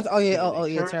 Oh, Terrence. Oh yeah. Oh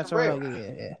yeah. Terrence Terrell.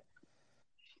 Yeah.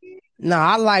 No,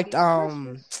 I liked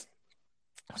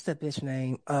what's that bitch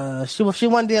name? She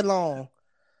wasn't dead long.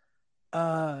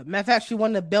 Matter of fact, she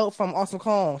won the belt from Awesome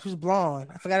Kong. She was blonde.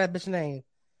 I forgot that bitch name.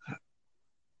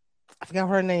 I forgot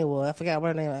what her name was. I forgot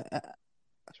what her name.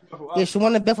 Yeah, she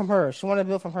won the belt from her. She won the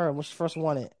belt from her when she first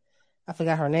won it. I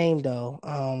forgot her name though.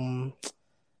 No.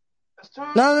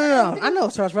 I know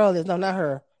Terrence Terrell is. No, not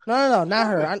her. No, not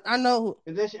her. I know.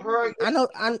 Is this her? I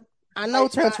know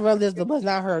Terrence Terrell is, but it's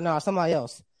not her. No, somebody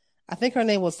else. I think her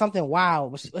name was something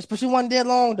wild, but she wasn't dead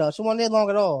long though. She wasn't dead long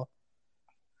at all.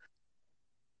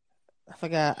 I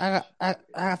forgot. I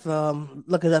have to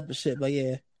look it up and shit. But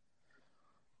yeah.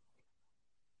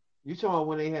 You talking about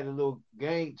when they had a little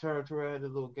gang? Terrell had a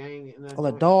little gang. Oh,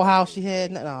 the dollhouse she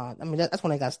had. No, I mean that's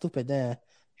when they got stupid. Then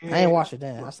I ain't watch it.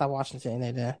 Then I stopped watching shit in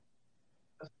there. Then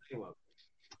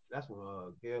that's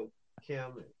when Gail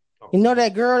Kim. You know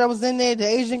that girl that was in there, the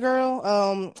Asian girl.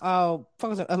 Fuck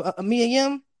was it? Mia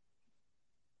Yim.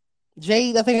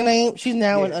 Jade, I think her name. She's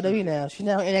now in WWE now. She's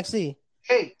now in NXT.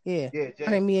 Hey. Yeah. Jade.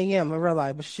 Her name Mia Yim in real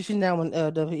life, but she's now in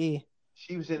WWE.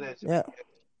 She was in that. Yeah.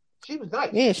 She was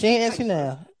nice. Yeah, she ain't NXT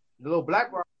now. The little black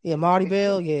girl. Yeah, Marty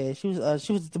Bell. Yeah, she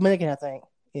was Dominican, I think.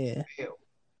 Yeah.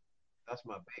 That's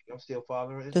my baby. I'm still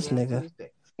following this nigga.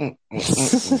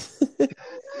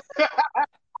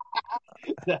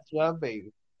 That's my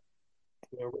baby.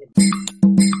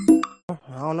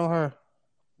 I don't know her.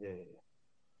 Yeah.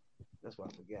 That's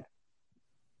what I forgot.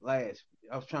 I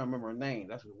was trying to remember her name.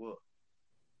 That's what it was.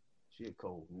 She a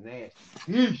cold, nasty.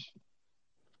 Yeesh.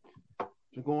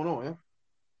 What's going on, yeah?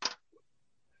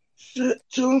 Shit,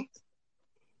 too.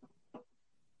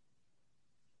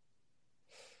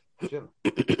 Chilling.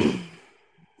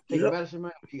 Take your medicine,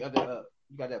 man. You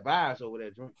got that virus over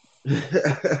there, drink.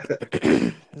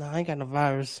 No, I ain't got no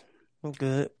virus. I'm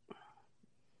good.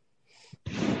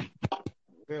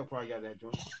 Bill probably got that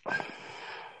joint.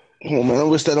 Oh man,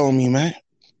 what's that on me, man?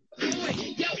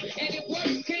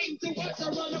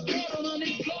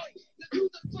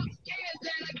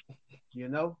 You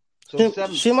know? So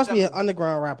she must be an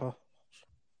underground rapper.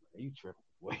 You tripping.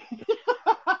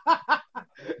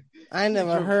 I ain't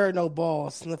never heard no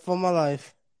balls for my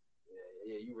life.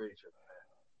 Yeah, you really tripping,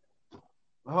 man.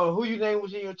 Hold on, who you name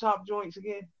was in your top joints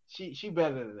again? She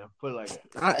better than them. Put it like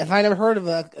that. If I never heard of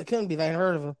her, I couldn't be if I ain't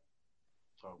heard of her.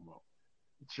 Talking about.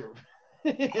 Sure.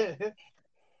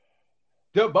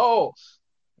 The balls.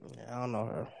 Yeah, I don't know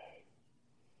her.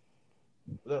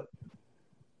 Look.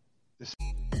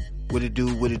 What it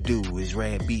do is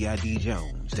Rad B.I.D.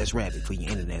 Jones. That's Rabbit for your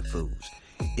internet fools.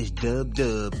 It's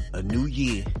Dub, a new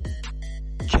year.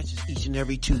 Catch us each and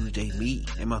every Tuesday. Me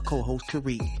and my co-host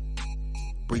Kareem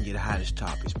bring you the hottest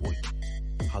topics, boy.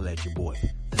 Holla at your boy.